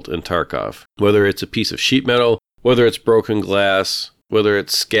difficult in Tarkov. Whether it's a piece of sheet metal, whether it's broken glass, whether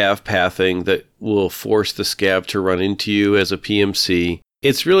it's scav pathing that will force the scav to run into you as a PMC.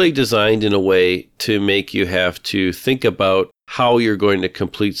 It's really designed in a way to make you have to think about how you're going to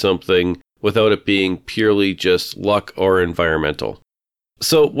complete something without it being purely just luck or environmental.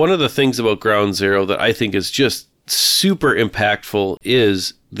 So one of the things about Ground Zero that I think is just super impactful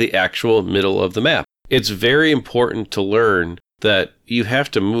is the actual middle of the map. It's very important to learn that you have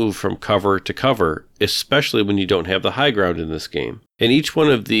to move from cover to cover, especially when you don't have the high ground in this game. And each one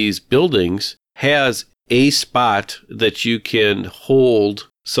of these buildings has a spot that you can hold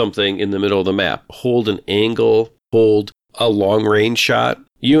something in the middle of the map, hold an angle, hold a long range shot.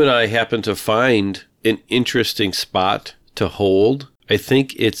 You and I happen to find an interesting spot to hold. I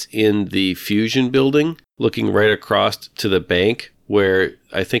think it's in the Fusion building, looking right across to the bank, where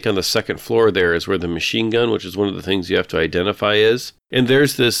I think on the second floor there is where the machine gun, which is one of the things you have to identify, is. And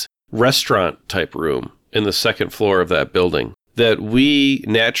there's this restaurant type room in the second floor of that building that we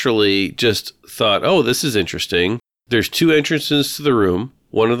naturally just thought, oh, this is interesting. There's 2 entrances to the room.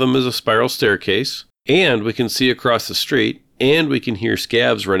 One of them is a spiral staircase, and we can see across the street, and we can hear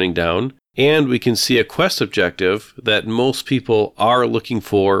scavs running down, and we can see a quest objective that most people are looking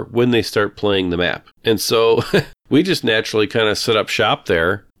for when they start playing the map. And so we just naturally kind of set up shop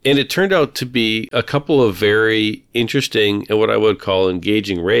there. And it turned out to be a couple of very interesting and what I would call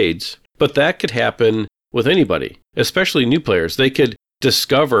engaging raids. But that could happen with anybody, especially new players. They could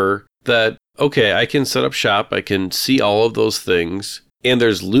discover that, okay, I can set up shop, I can see all of those things, and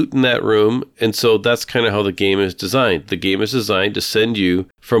there's loot in that room. And so that's kind of how the game is designed. The game is designed to send you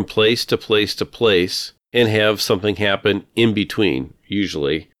from place to place to place and have something happen in between,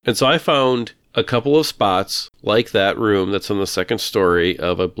 usually. And so I found a couple of spots like that room that's on the second story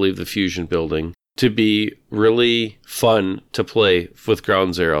of, I believe, the Fusion building to be really fun to play with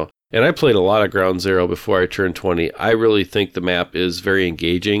Ground Zero. And I played a lot of Ground Zero before I turned 20. I really think the map is very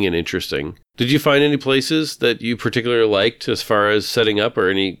engaging and interesting. Did you find any places that you particularly liked as far as setting up, or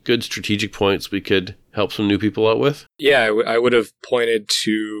any good strategic points we could help some new people out with? Yeah, I would have pointed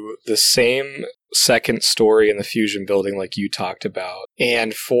to the same second story in the Fusion building like you talked about.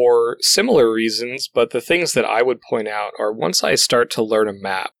 And for similar reasons, but the things that I would point out are, once I start to learn a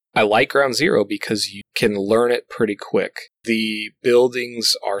map, I like Ground Zero because you can learn it pretty quick. The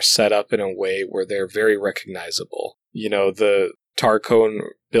buildings are set up in a way where they're very recognizable. You know, the Tarkov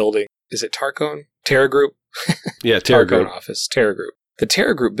building, is it Tarkov? Terra Group? Yeah, Terra Group. Tarkov office, Terra Group. The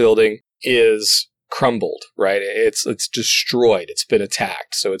Terra Group building is crumbled, right? It's destroyed. It's been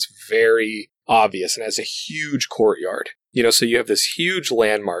attacked. So it's very obvious and has a huge courtyard. You know, so you have this huge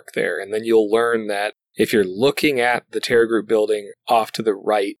landmark there, and then you'll learn that If you're looking at the Terra Group building, off to the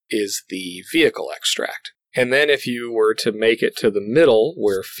right is the vehicle extract. And then if you were to make it to the middle,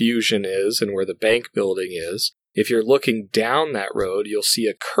 where Fusion is and where the bank building is, if you're looking down that road, you'll see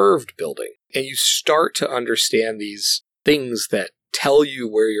a curved building. And you start to understand these things that tell you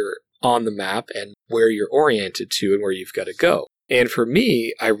where you're on the map and where you're oriented to and where you've got to go. And for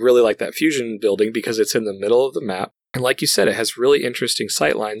me, I really like that Fusion building because it's in the middle of the map. And like you said, it has really interesting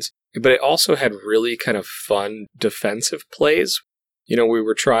sightlines, but it also had really kind of fun defensive plays. You know, we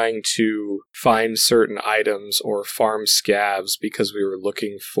were trying to find certain items or farm scavs because we were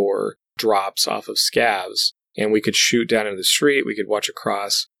looking for drops off of scavs. And we could shoot down into the street, we could watch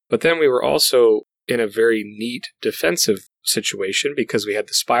across. But then we were also in a very neat defensive situation because we had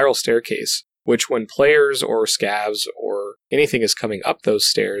the spiral staircase, which when players or scavs or anything is coming up those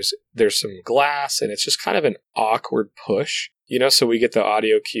stairs, there's some glass and it's just kind of an awkward push, you know, so we get the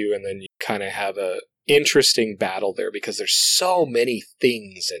audio cue and then you kind of have a interesting battle there because there's so many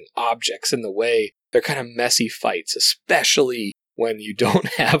things and objects in the way. They're kind of messy fights, especially when you don't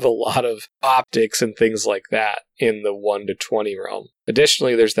have a lot of optics and things like that in the 1 to 20 realm.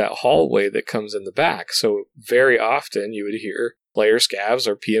 Additionally, there's that hallway that comes in the back. So very often you would hear player scavs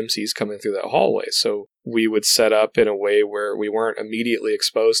or PMCs coming through that hallway. So we would set up in a way where we weren't immediately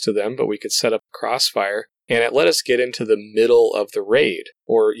exposed to them, but we could set up a crossfire. And it let us get into the middle of the raid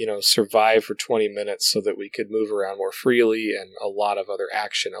or, you know, survive for 20 minutes so that we could move around more freely and a lot of other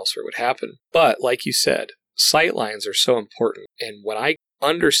action elsewhere would happen. But like you said, sightlines are so important. And when I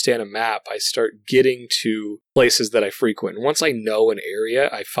understand a map, I start getting to places that I frequent. And once I know an area,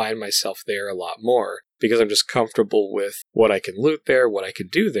 I find myself there a lot more because I'm just comfortable with what I can loot there, what I can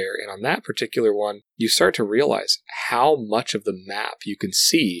do there. And on that particular one, you start to realize how much of the map you can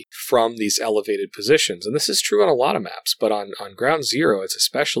see from these elevated positions. And this is true on a lot of maps, but on Ground Zero, it's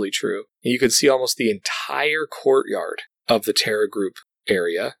especially true. And you can see almost the entire courtyard of the Terra Group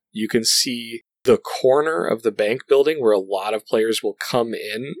area. You can see the corner of the bank building where a lot of players will come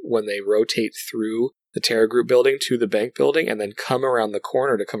in when they rotate through the Terra Group building to the bank building and then come around the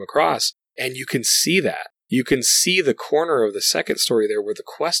corner to come across. And you can see that. You can see the corner of the second story there where the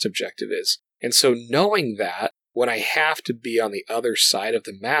quest objective is. And so knowing that, when I have to be on the other side of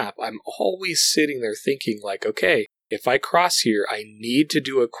the map, I'm always sitting there thinking like, okay, if I cross here, I need to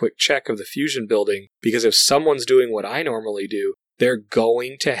do a quick check of the Fusion building because if someone's doing what I normally do, they're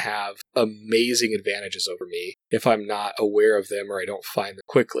going to have amazing advantages over me if I'm not aware of them or I don't find them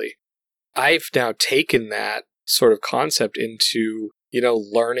quickly. I've now taken that sort of concept into, you know,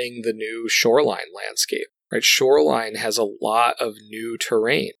 learning the new shoreline landscape, right? Shoreline has a lot of new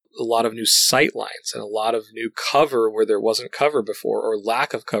terrain, a lot of new sight lines, and a lot of new cover where there wasn't cover before or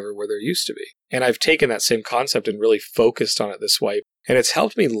lack of cover where there used to be. And I've taken that same concept and really focused on it this way. And it's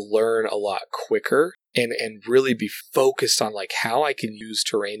helped me learn a lot quicker and really be focused on like how I can use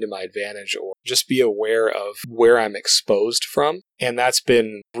terrain to my advantage or just be aware of where I'm exposed from. And that's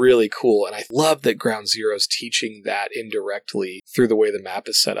been really cool. And I love that Ground Zero is teaching that indirectly through the way the map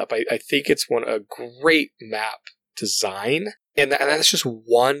is set up. I think it's a great map design. And that's just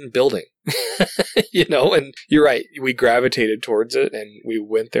one building, you know, and you're right. We gravitated towards it and we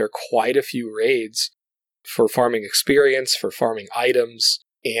went there quite a few raids for farming experience, for farming items.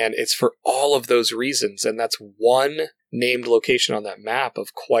 And it's for all of those reasons. And that's one named location on that map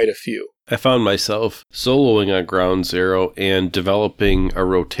of quite a few. I found myself soloing on Ground Zero and developing a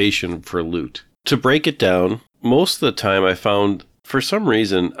rotation for loot. To break it down, most of the time I found, for some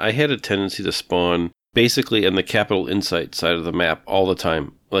reason, I had a tendency to spawn basically in the Capital Insight side of the map all the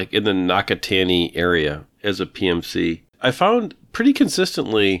time, like in the Nakatani area as a PMC. I found pretty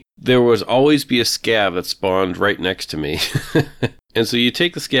consistently there was always be a scav that spawned right next to me. And so you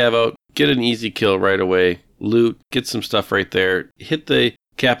take the scav out, get an easy kill right away, loot, get some stuff right there, hit the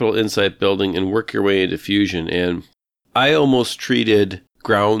Capital Insight building and work your way into Fusion. And I almost treated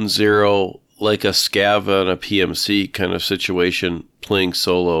Ground Zero like a scav on a PMC kind of situation, playing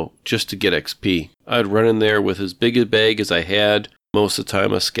solo just to get XP. I'd run in there with as big a bag as I had, most of the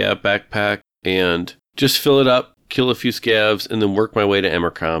time a scav backpack, and just fill it up, kill a few scavs, and then work my way to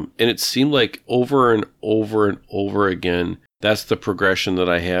Emercom. And it seemed like over and over and over again, that's the progression that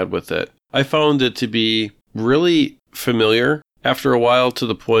I had with it. I found it to be really familiar after a while to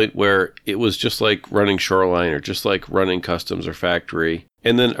the point where it was just like running Shoreline or just like running Customs or Factory.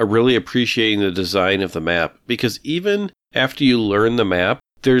 And then really appreciating the design of the map. Because even after you learn the map,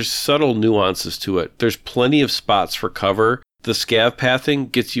 there's subtle nuances to it. There's plenty of spots for cover. The scav pathing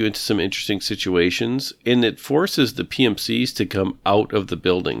gets you into some interesting situations. And it forces the PMCs to come out of the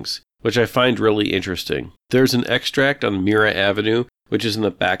buildings, which I find really interesting. There's an extract on Mira Avenue which is in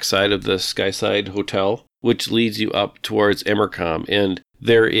the backside of the Skyside Hotel, which leads you up towards Emercom. And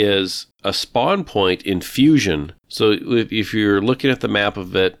there is a spawn point in Fusion. So if you're looking at the map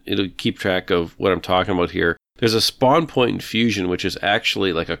of it, it'll keep track of what I'm talking about here. There's a spawn point in Fusion, which is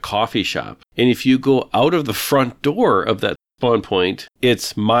actually like a coffee shop. And if you go out of the front door of that spawn point,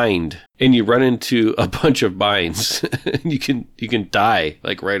 it's mined. And you run into a bunch of mines. you can die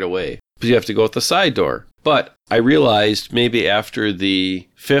like right away. But you have to go out the side door. But I realized maybe after the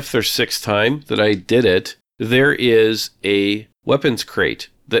 5th or 6th time that I did it, there is a weapons crate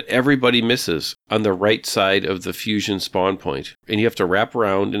that everybody misses on the right side of the Fusion spawn point. And you have to wrap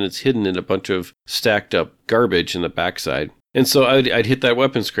around, and it's hidden in a bunch of stacked up garbage in the backside. And so I'd hit that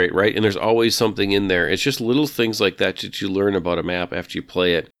weapons crate, right? And there's always something in there. It's just little things like that you learn about a map after you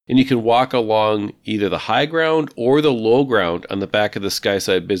play it. And you can walk along either the high ground or the low ground on the back of the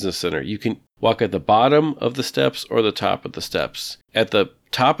Skyside Business Center. You can walk at the bottom of the steps or the top of the steps. At the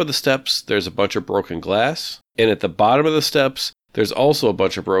top of the steps, there's a bunch of broken glass. And at the bottom of the steps, there's also a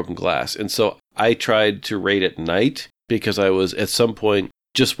bunch of broken glass. And so I tried to raid at night because I was at some point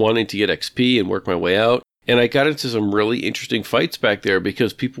just wanting to get XP and work my way out. And I got into some really interesting fights back there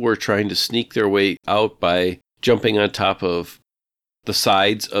because people were trying to sneak their way out by jumping on top of the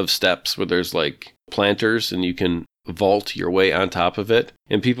sides of steps where there's like planters and you can vault your way on top of it.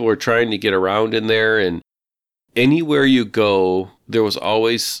 And people were trying to get around in there. And anywhere you go, there was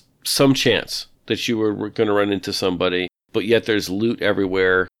always some chance that you were going to run into somebody. But yet there's loot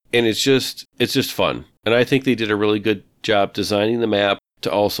everywhere, and it's just fun. And I think they did a really good job designing the map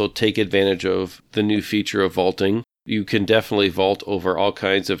to also take advantage of the new feature of vaulting. You can definitely vault over all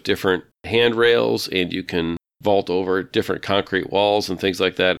kinds of different handrails, and you can vault over different concrete walls and things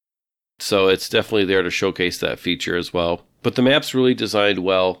like that. So it's definitely there to showcase that feature as well. But the map's really designed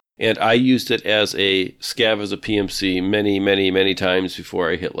well, and I used it as a scav as a PMC many times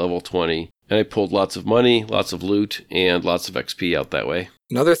before I hit level 20. And I pulled lots of money, lots of loot, and lots of XP out that way.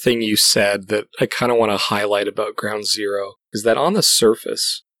 Another thing you said that I kind of want to highlight about Ground Zero is that on the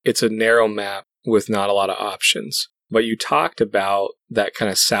surface, it's a narrow map with not a lot of options. But you talked about that kind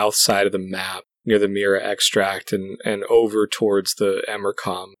of south side of the map near the Mira extract and over towards the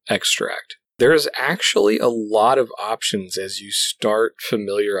Emercom extract. There's actually a lot of options as you start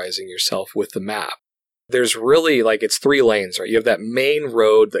familiarizing yourself with the map. There's really, it's 3 lanes, right? You have that main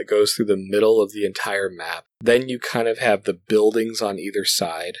road that goes through the middle of the entire map. Then you kind of have the buildings on either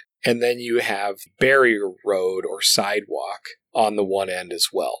side. And then you have barrier road or sidewalk on the one end as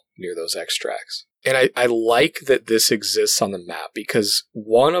well, near those extracts. And I like that this exists on the map because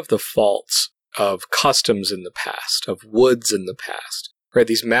one of the faults of customs in the past, of woods in the past, right?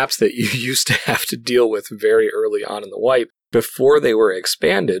 These maps that you used to have to deal with very early on in the wipe, before they were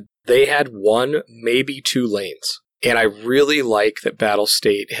expanded, they had 1, maybe 2 lanes. And I really like that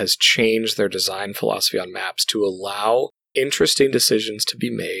Battlestate has changed their design philosophy on maps to allow interesting decisions to be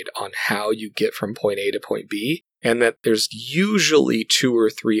made on how you get from point A to point B, and that there's usually 2 or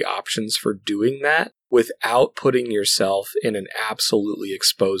 3 options for doing that without putting yourself in an absolutely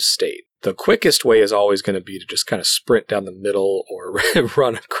exposed state. The quickest way is always going to be to just kind of sprint down the middle or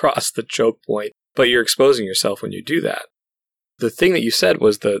run across the choke point, but you're exposing yourself when you do that. The thing that you said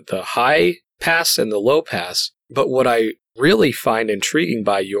was the high pass and the low pass, but what I really find intriguing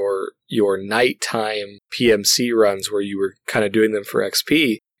by your nighttime PMC runs where you were kind of doing them for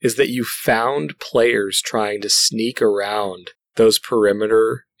XP is that you found players trying to sneak around those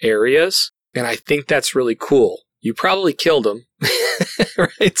perimeter areas, and I think that's really cool. You probably killed them,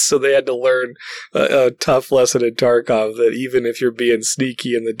 right? So they had to learn a tough lesson in Tarkov that even if you're being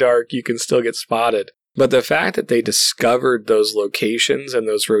sneaky in the dark, you can still get spotted. But the fact that they discovered those locations and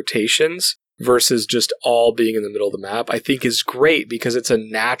those rotations versus just all being in the middle of the map, I think is great because it's a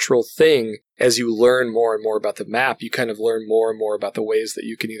natural thing. As you learn more and more about the map, you kind of learn more and more about the ways that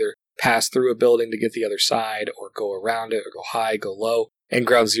you can either pass through a building to get the other side or go around it or go high, go low. And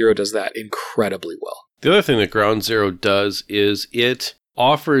Ground Zero does that incredibly well. The other thing that Ground Zero does is it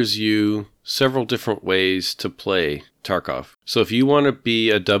offers you several different ways to play Tarkov. So if you want to be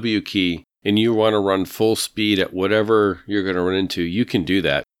a W key, and you want to run full speed at whatever you're going to run into, you can do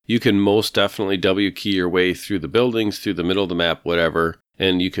that. You can most definitely W key your way through the buildings, through the middle of the map, whatever,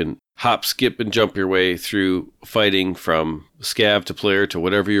 and you can hop, skip, and jump your way through fighting from scav to player to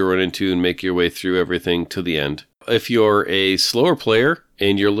whatever you run into and make your way through everything to the end. If you're a slower player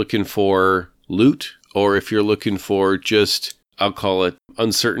and you're looking for loot, or if you're looking for just, I'll call it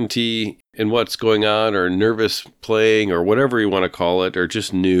uncertainty in what's going on, or nervous playing, or whatever you want to call it, or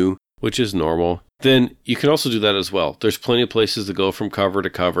just new, which is normal, then you can also do that as well. There's plenty of places to go from cover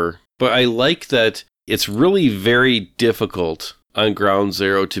to cover. But I like that it's really very difficult on Ground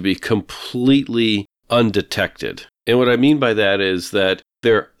Zero to be completely undetected. And what I mean by that is that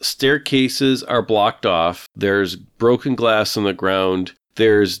their staircases are blocked off. There's broken glass on the ground.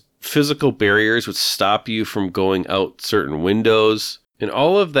 There's physical barriers which stop you from going out certain windows. And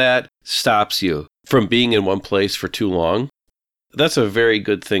all of that stops you from being in one place for too long. That's a very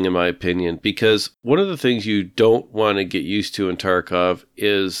good thing in my opinion, because one of the things you don't want to get used to in Tarkov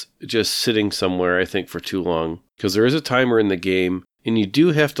is just sitting somewhere, I think, for too long. Because there is a timer in the game, and you do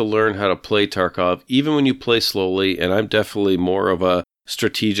have to learn how to play Tarkov, even when you play slowly, and I'm definitely more of a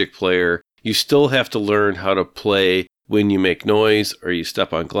strategic player. You still have to learn how to play when you make noise, or you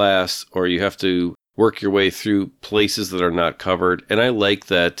step on glass, or you have to work your way through places that are not covered. And I like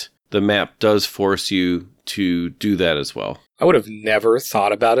that the map does force you to do that as well. I would have never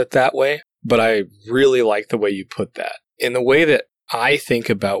thought about it that way, but I really like the way you put that. And the way that I think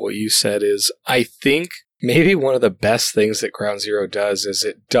about what you said is, I think maybe one of the best things that Ground Zero does is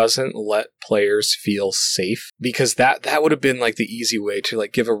it doesn't let players feel safe, because that would have been like the easy way to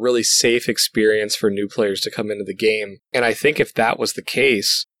like give a really safe experience for new players to come into the game. And I think if that was the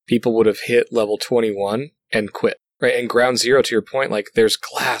case, people would have hit level 21 and quit, right? And Ground Zero, to your point, like there's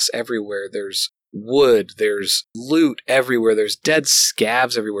glass everywhere. There's wood, there's loot everywhere, there's dead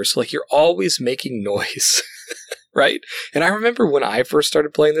scabs everywhere. So like you're always making noise, right? And I remember when I first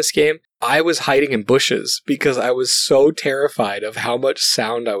started playing this game, I was hiding in bushes because I was so terrified of how much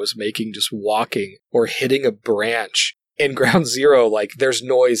sound I was making just walking or hitting a branch. In Ground Zero, like there's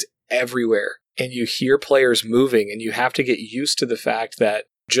noise everywhere and you hear players moving, and you have to get used to the fact that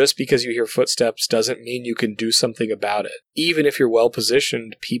just because you hear footsteps doesn't mean you can do something about it. Even if you're well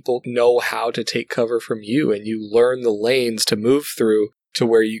positioned, people know how to take cover from you, and you learn the lanes to move through to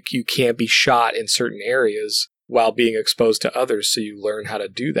where you can't be shot in certain areas while being exposed to others, so you learn how to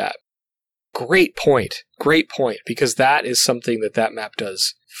do that. Great point, because that is something that map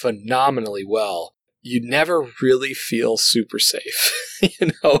does phenomenally well. You never really feel super safe.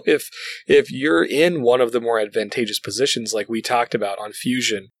 If you're in one of the more advantageous positions like we talked about on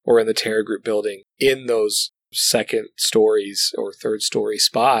Fusion or in the Terra Group building, in those second stories or third story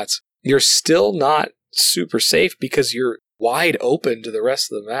spots, you're still not super safe because you're wide open to the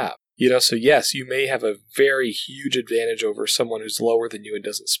rest of the map. So yes, you may have a very huge advantage over someone who's lower than you and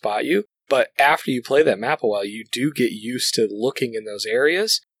doesn't spot you, but after you play that map a while, you do get used to looking in those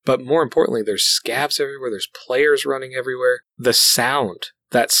areas. But more importantly, there's scabs everywhere, there's players running everywhere. The sound,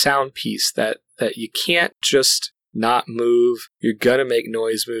 that sound piece that you can't just not move, you're gonna make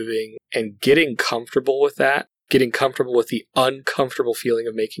noise moving, and getting comfortable with that, getting comfortable with the uncomfortable feeling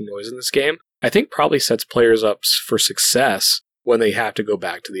of making noise in this game, I think probably sets players up for success when they have to go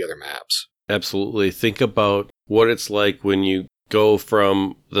back to the other maps. Absolutely. Think about what it's like when you go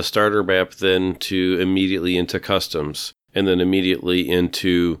from the starter map then to immediately into customs, and then immediately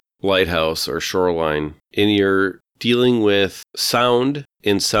into Lighthouse or Shoreline. And you're dealing with sound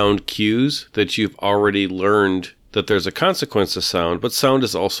and sound cues that you've already learned that there's a consequence to sound, but sound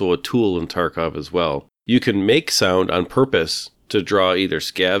is also a tool in Tarkov as well. You can make sound on purpose to draw either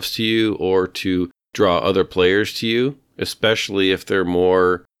scavs to you or to draw other players to you, especially if they're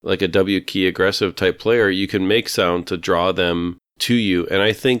more like a W key aggressive type player. You can make sound to draw them to you. And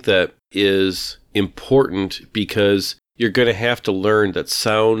I think that is important because you're going to have to learn that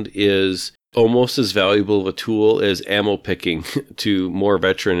sound is almost as valuable of a tool as ammo picking to more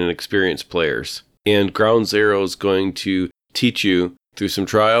veteran and experienced players. And Ground Zero is going to teach you through some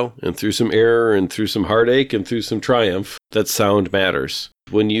trial and through some error and through some heartache and through some triumph that sound matters.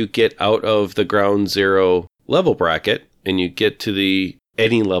 When you get out of the Ground Zero level bracket and you get to the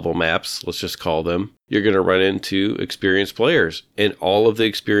any level maps, let's just call them, you're going to run into experienced players. And all of the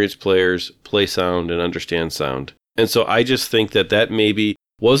experienced players play sound and understand sound. And so I just think that maybe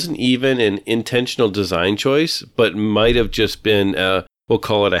wasn't even an intentional design choice, but might have just been, we'll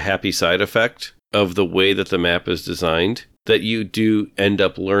call it a happy side effect of the way that the map is designed, that you do end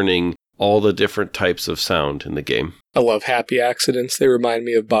up learning all the different types of sound in the game. I love happy accidents. They remind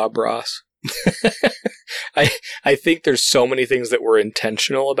me of Bob Ross. I think there's so many things that were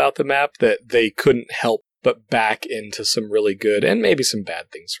intentional about the map that they couldn't help but back into some really good and maybe some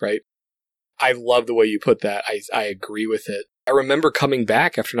bad things, right? I love the way you put that. I agree with it. I remember coming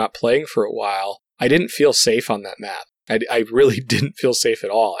back after not playing for a while. I didn't feel safe on that map. I really didn't feel safe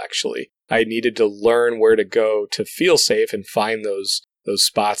at all, actually. I needed to learn where to go to feel safe and find those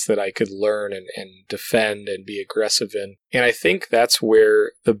spots that I could learn and defend and be aggressive in. And I think that's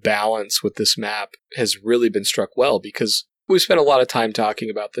where the balance with this map has really been struck well, because we spent a lot of time talking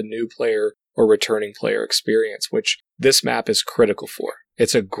about the new player or returning player experience, which this map is critical for.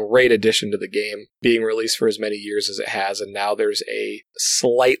 It's a great addition to the game, being released for as many years as it has, and now there's a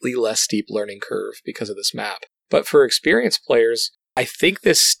slightly less steep learning curve because of this map. But for experienced players, I think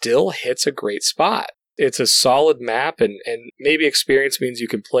this still hits a great spot. It's a solid map, and maybe experience means you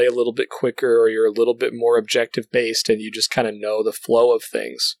can play a little bit quicker or you're a little bit more objective-based and you just kind of know the flow of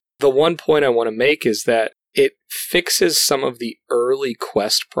things. The one point I want to make is that it fixes some of the early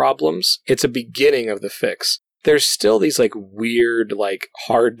quest problems. It's a beginning of the fix. There's still these weird,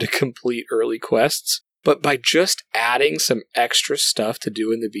 hard to complete early quests, but by just adding some extra stuff to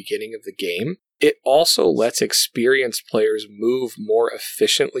do in the beginning of the game, it also lets experienced players move more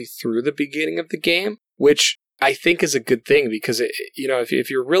efficiently through the beginning of the game, which I think is a good thing because, if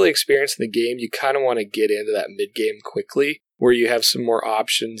you're really experienced in the game, you kind of want to get into that mid-game quickly where you have some more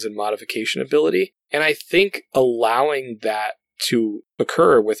options and modification ability. And I think allowing that to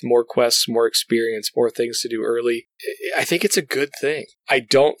occur with more quests, more experience, more things to do early, I think it's a good thing. I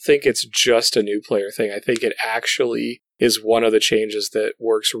don't think it's just a new player thing. I think it actually is one of the changes that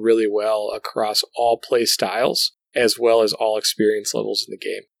works really well across all play styles as well as all experience levels in the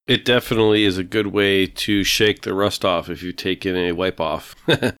game. It definitely is a good way to shake the rust off if you've taken a wipe off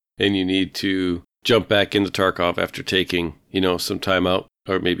and you need to jump back into Tarkov after taking, some time out.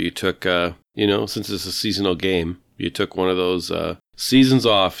 Or maybe you took, since it's a seasonal game, you took one of those seasons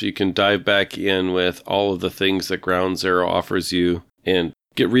off. You can dive back in with all of the things that Ground Zero offers you and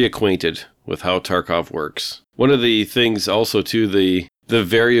get reacquainted with how Tarkov works. One of the things also, too, the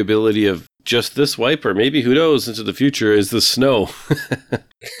variability of just this wipe, or maybe who knows into the future, is the snow.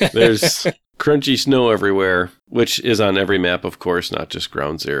 There's crunchy snow everywhere, which is on every map, of course, not just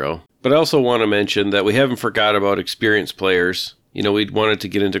Ground Zero. But I also want to mention that we haven't forgot about experienced players. We wanted to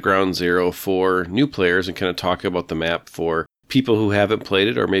get into Ground Zero for new players and kind of talk about the map for people who haven't played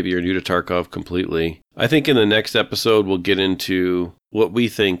it or maybe are new to Tarkov completely. I think in the next episode, we'll get into what we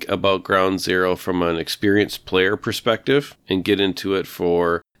think about Ground Zero from an experienced player perspective and get into it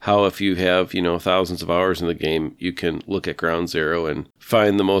for how if you have, thousands of hours in the game, you can look at Ground Zero and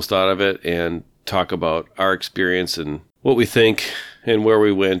find the most out of it and talk about our experience and what we think and where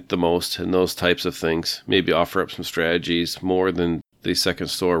we went the most and those types of things. Maybe offer up some strategies more than the second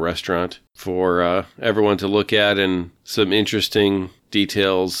store restaurant for everyone to look at and some interesting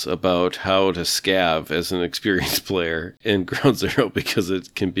details about how to scav as an experienced player in Ground Zero because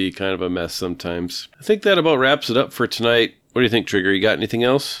it can be kind of a mess sometimes. I think that about wraps it up for tonight. What do you think, Trigger? You got anything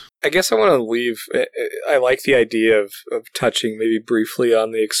else? I guess I want to leave. I like the idea of touching maybe briefly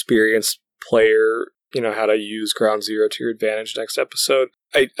on the experienced player, how to use Ground Zero to your advantage next episode.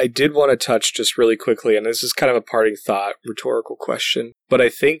 I did want to touch just really quickly, and this is kind of a parting thought, rhetorical question, but I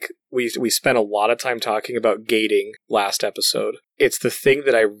think we spent a lot of time talking about gating last episode. It's the thing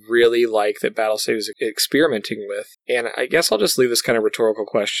that I really like that BattleSave is experimenting with, and I guess I'll just leave this kind of rhetorical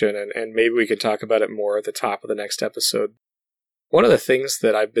question, and maybe we can talk about it more at the top of the next episode. One of the things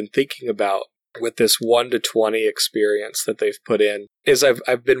that I've been thinking about with this 1 to 20 experience that they've put in is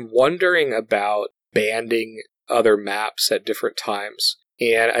I've been wondering about banding other maps at different times.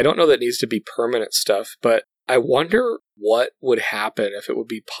 And I don't know that it needs to be permanent stuff, but I wonder what would happen if it would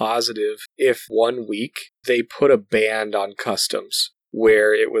be positive if 1 week they put a band on customs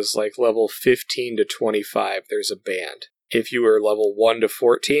where it was level 15 to 25, there's a band. If you were level 1 to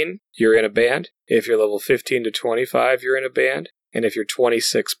 14, you're in a band. If you're level 15 to 25, you're in a band. And if you're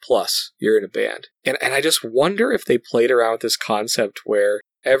 26 plus, you're in a band. And I just wonder if they played around with this concept where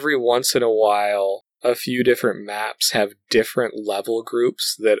every once in a while, a few different maps have different level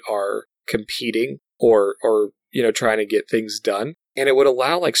groups that are competing or trying to get things done. And it would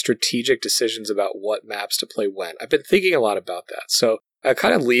allow strategic decisions about what maps to play when. I've been thinking a lot about that. So I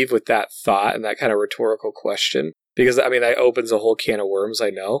kind of leave with that thought and that kind of rhetorical question because, that opens a whole can of worms, I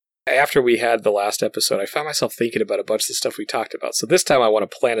know. After we had the last episode, I found myself thinking about a bunch of the stuff we talked about. So this time I want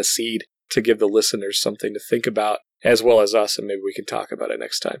to plant a seed to give the listeners something to think about as well as us, and maybe we can talk about it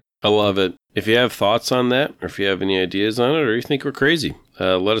next time. I love it. If you have thoughts on that, or if you have any ideas on it, or you think we're crazy,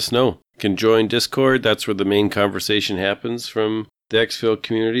 let us know. You can join Discord. That's where the main conversation happens from the Exfil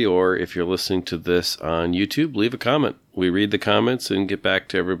community, or if you're listening to this on YouTube, leave a comment. We read the comments and get back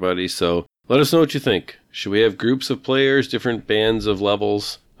to everybody, so let us know what you think. Should we have groups of players, different bands of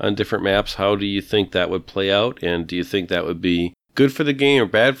levels on different maps? How do you think that would play out, and do you think that would be good for the game or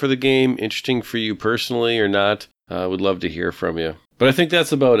bad for the game, interesting for you personally or not? Would love to hear from you. But I think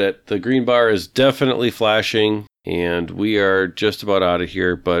that's about it. The green bar is definitely flashing, and we are just about out of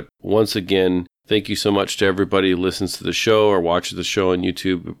here. But once again, thank you so much to everybody who listens to the show or watches the show on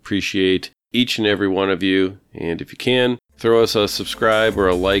YouTube. Appreciate each and every one of you. And if you can, throw us a subscribe or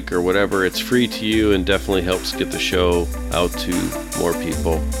a like or whatever. It's free to you and definitely helps get the show out to more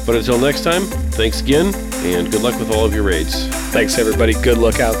people. But until next time, thanks again, and good luck with all of your raids. Thanks, everybody. Good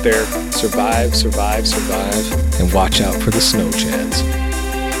luck out there. Survive, survive, survive, and watch out for the snow chads.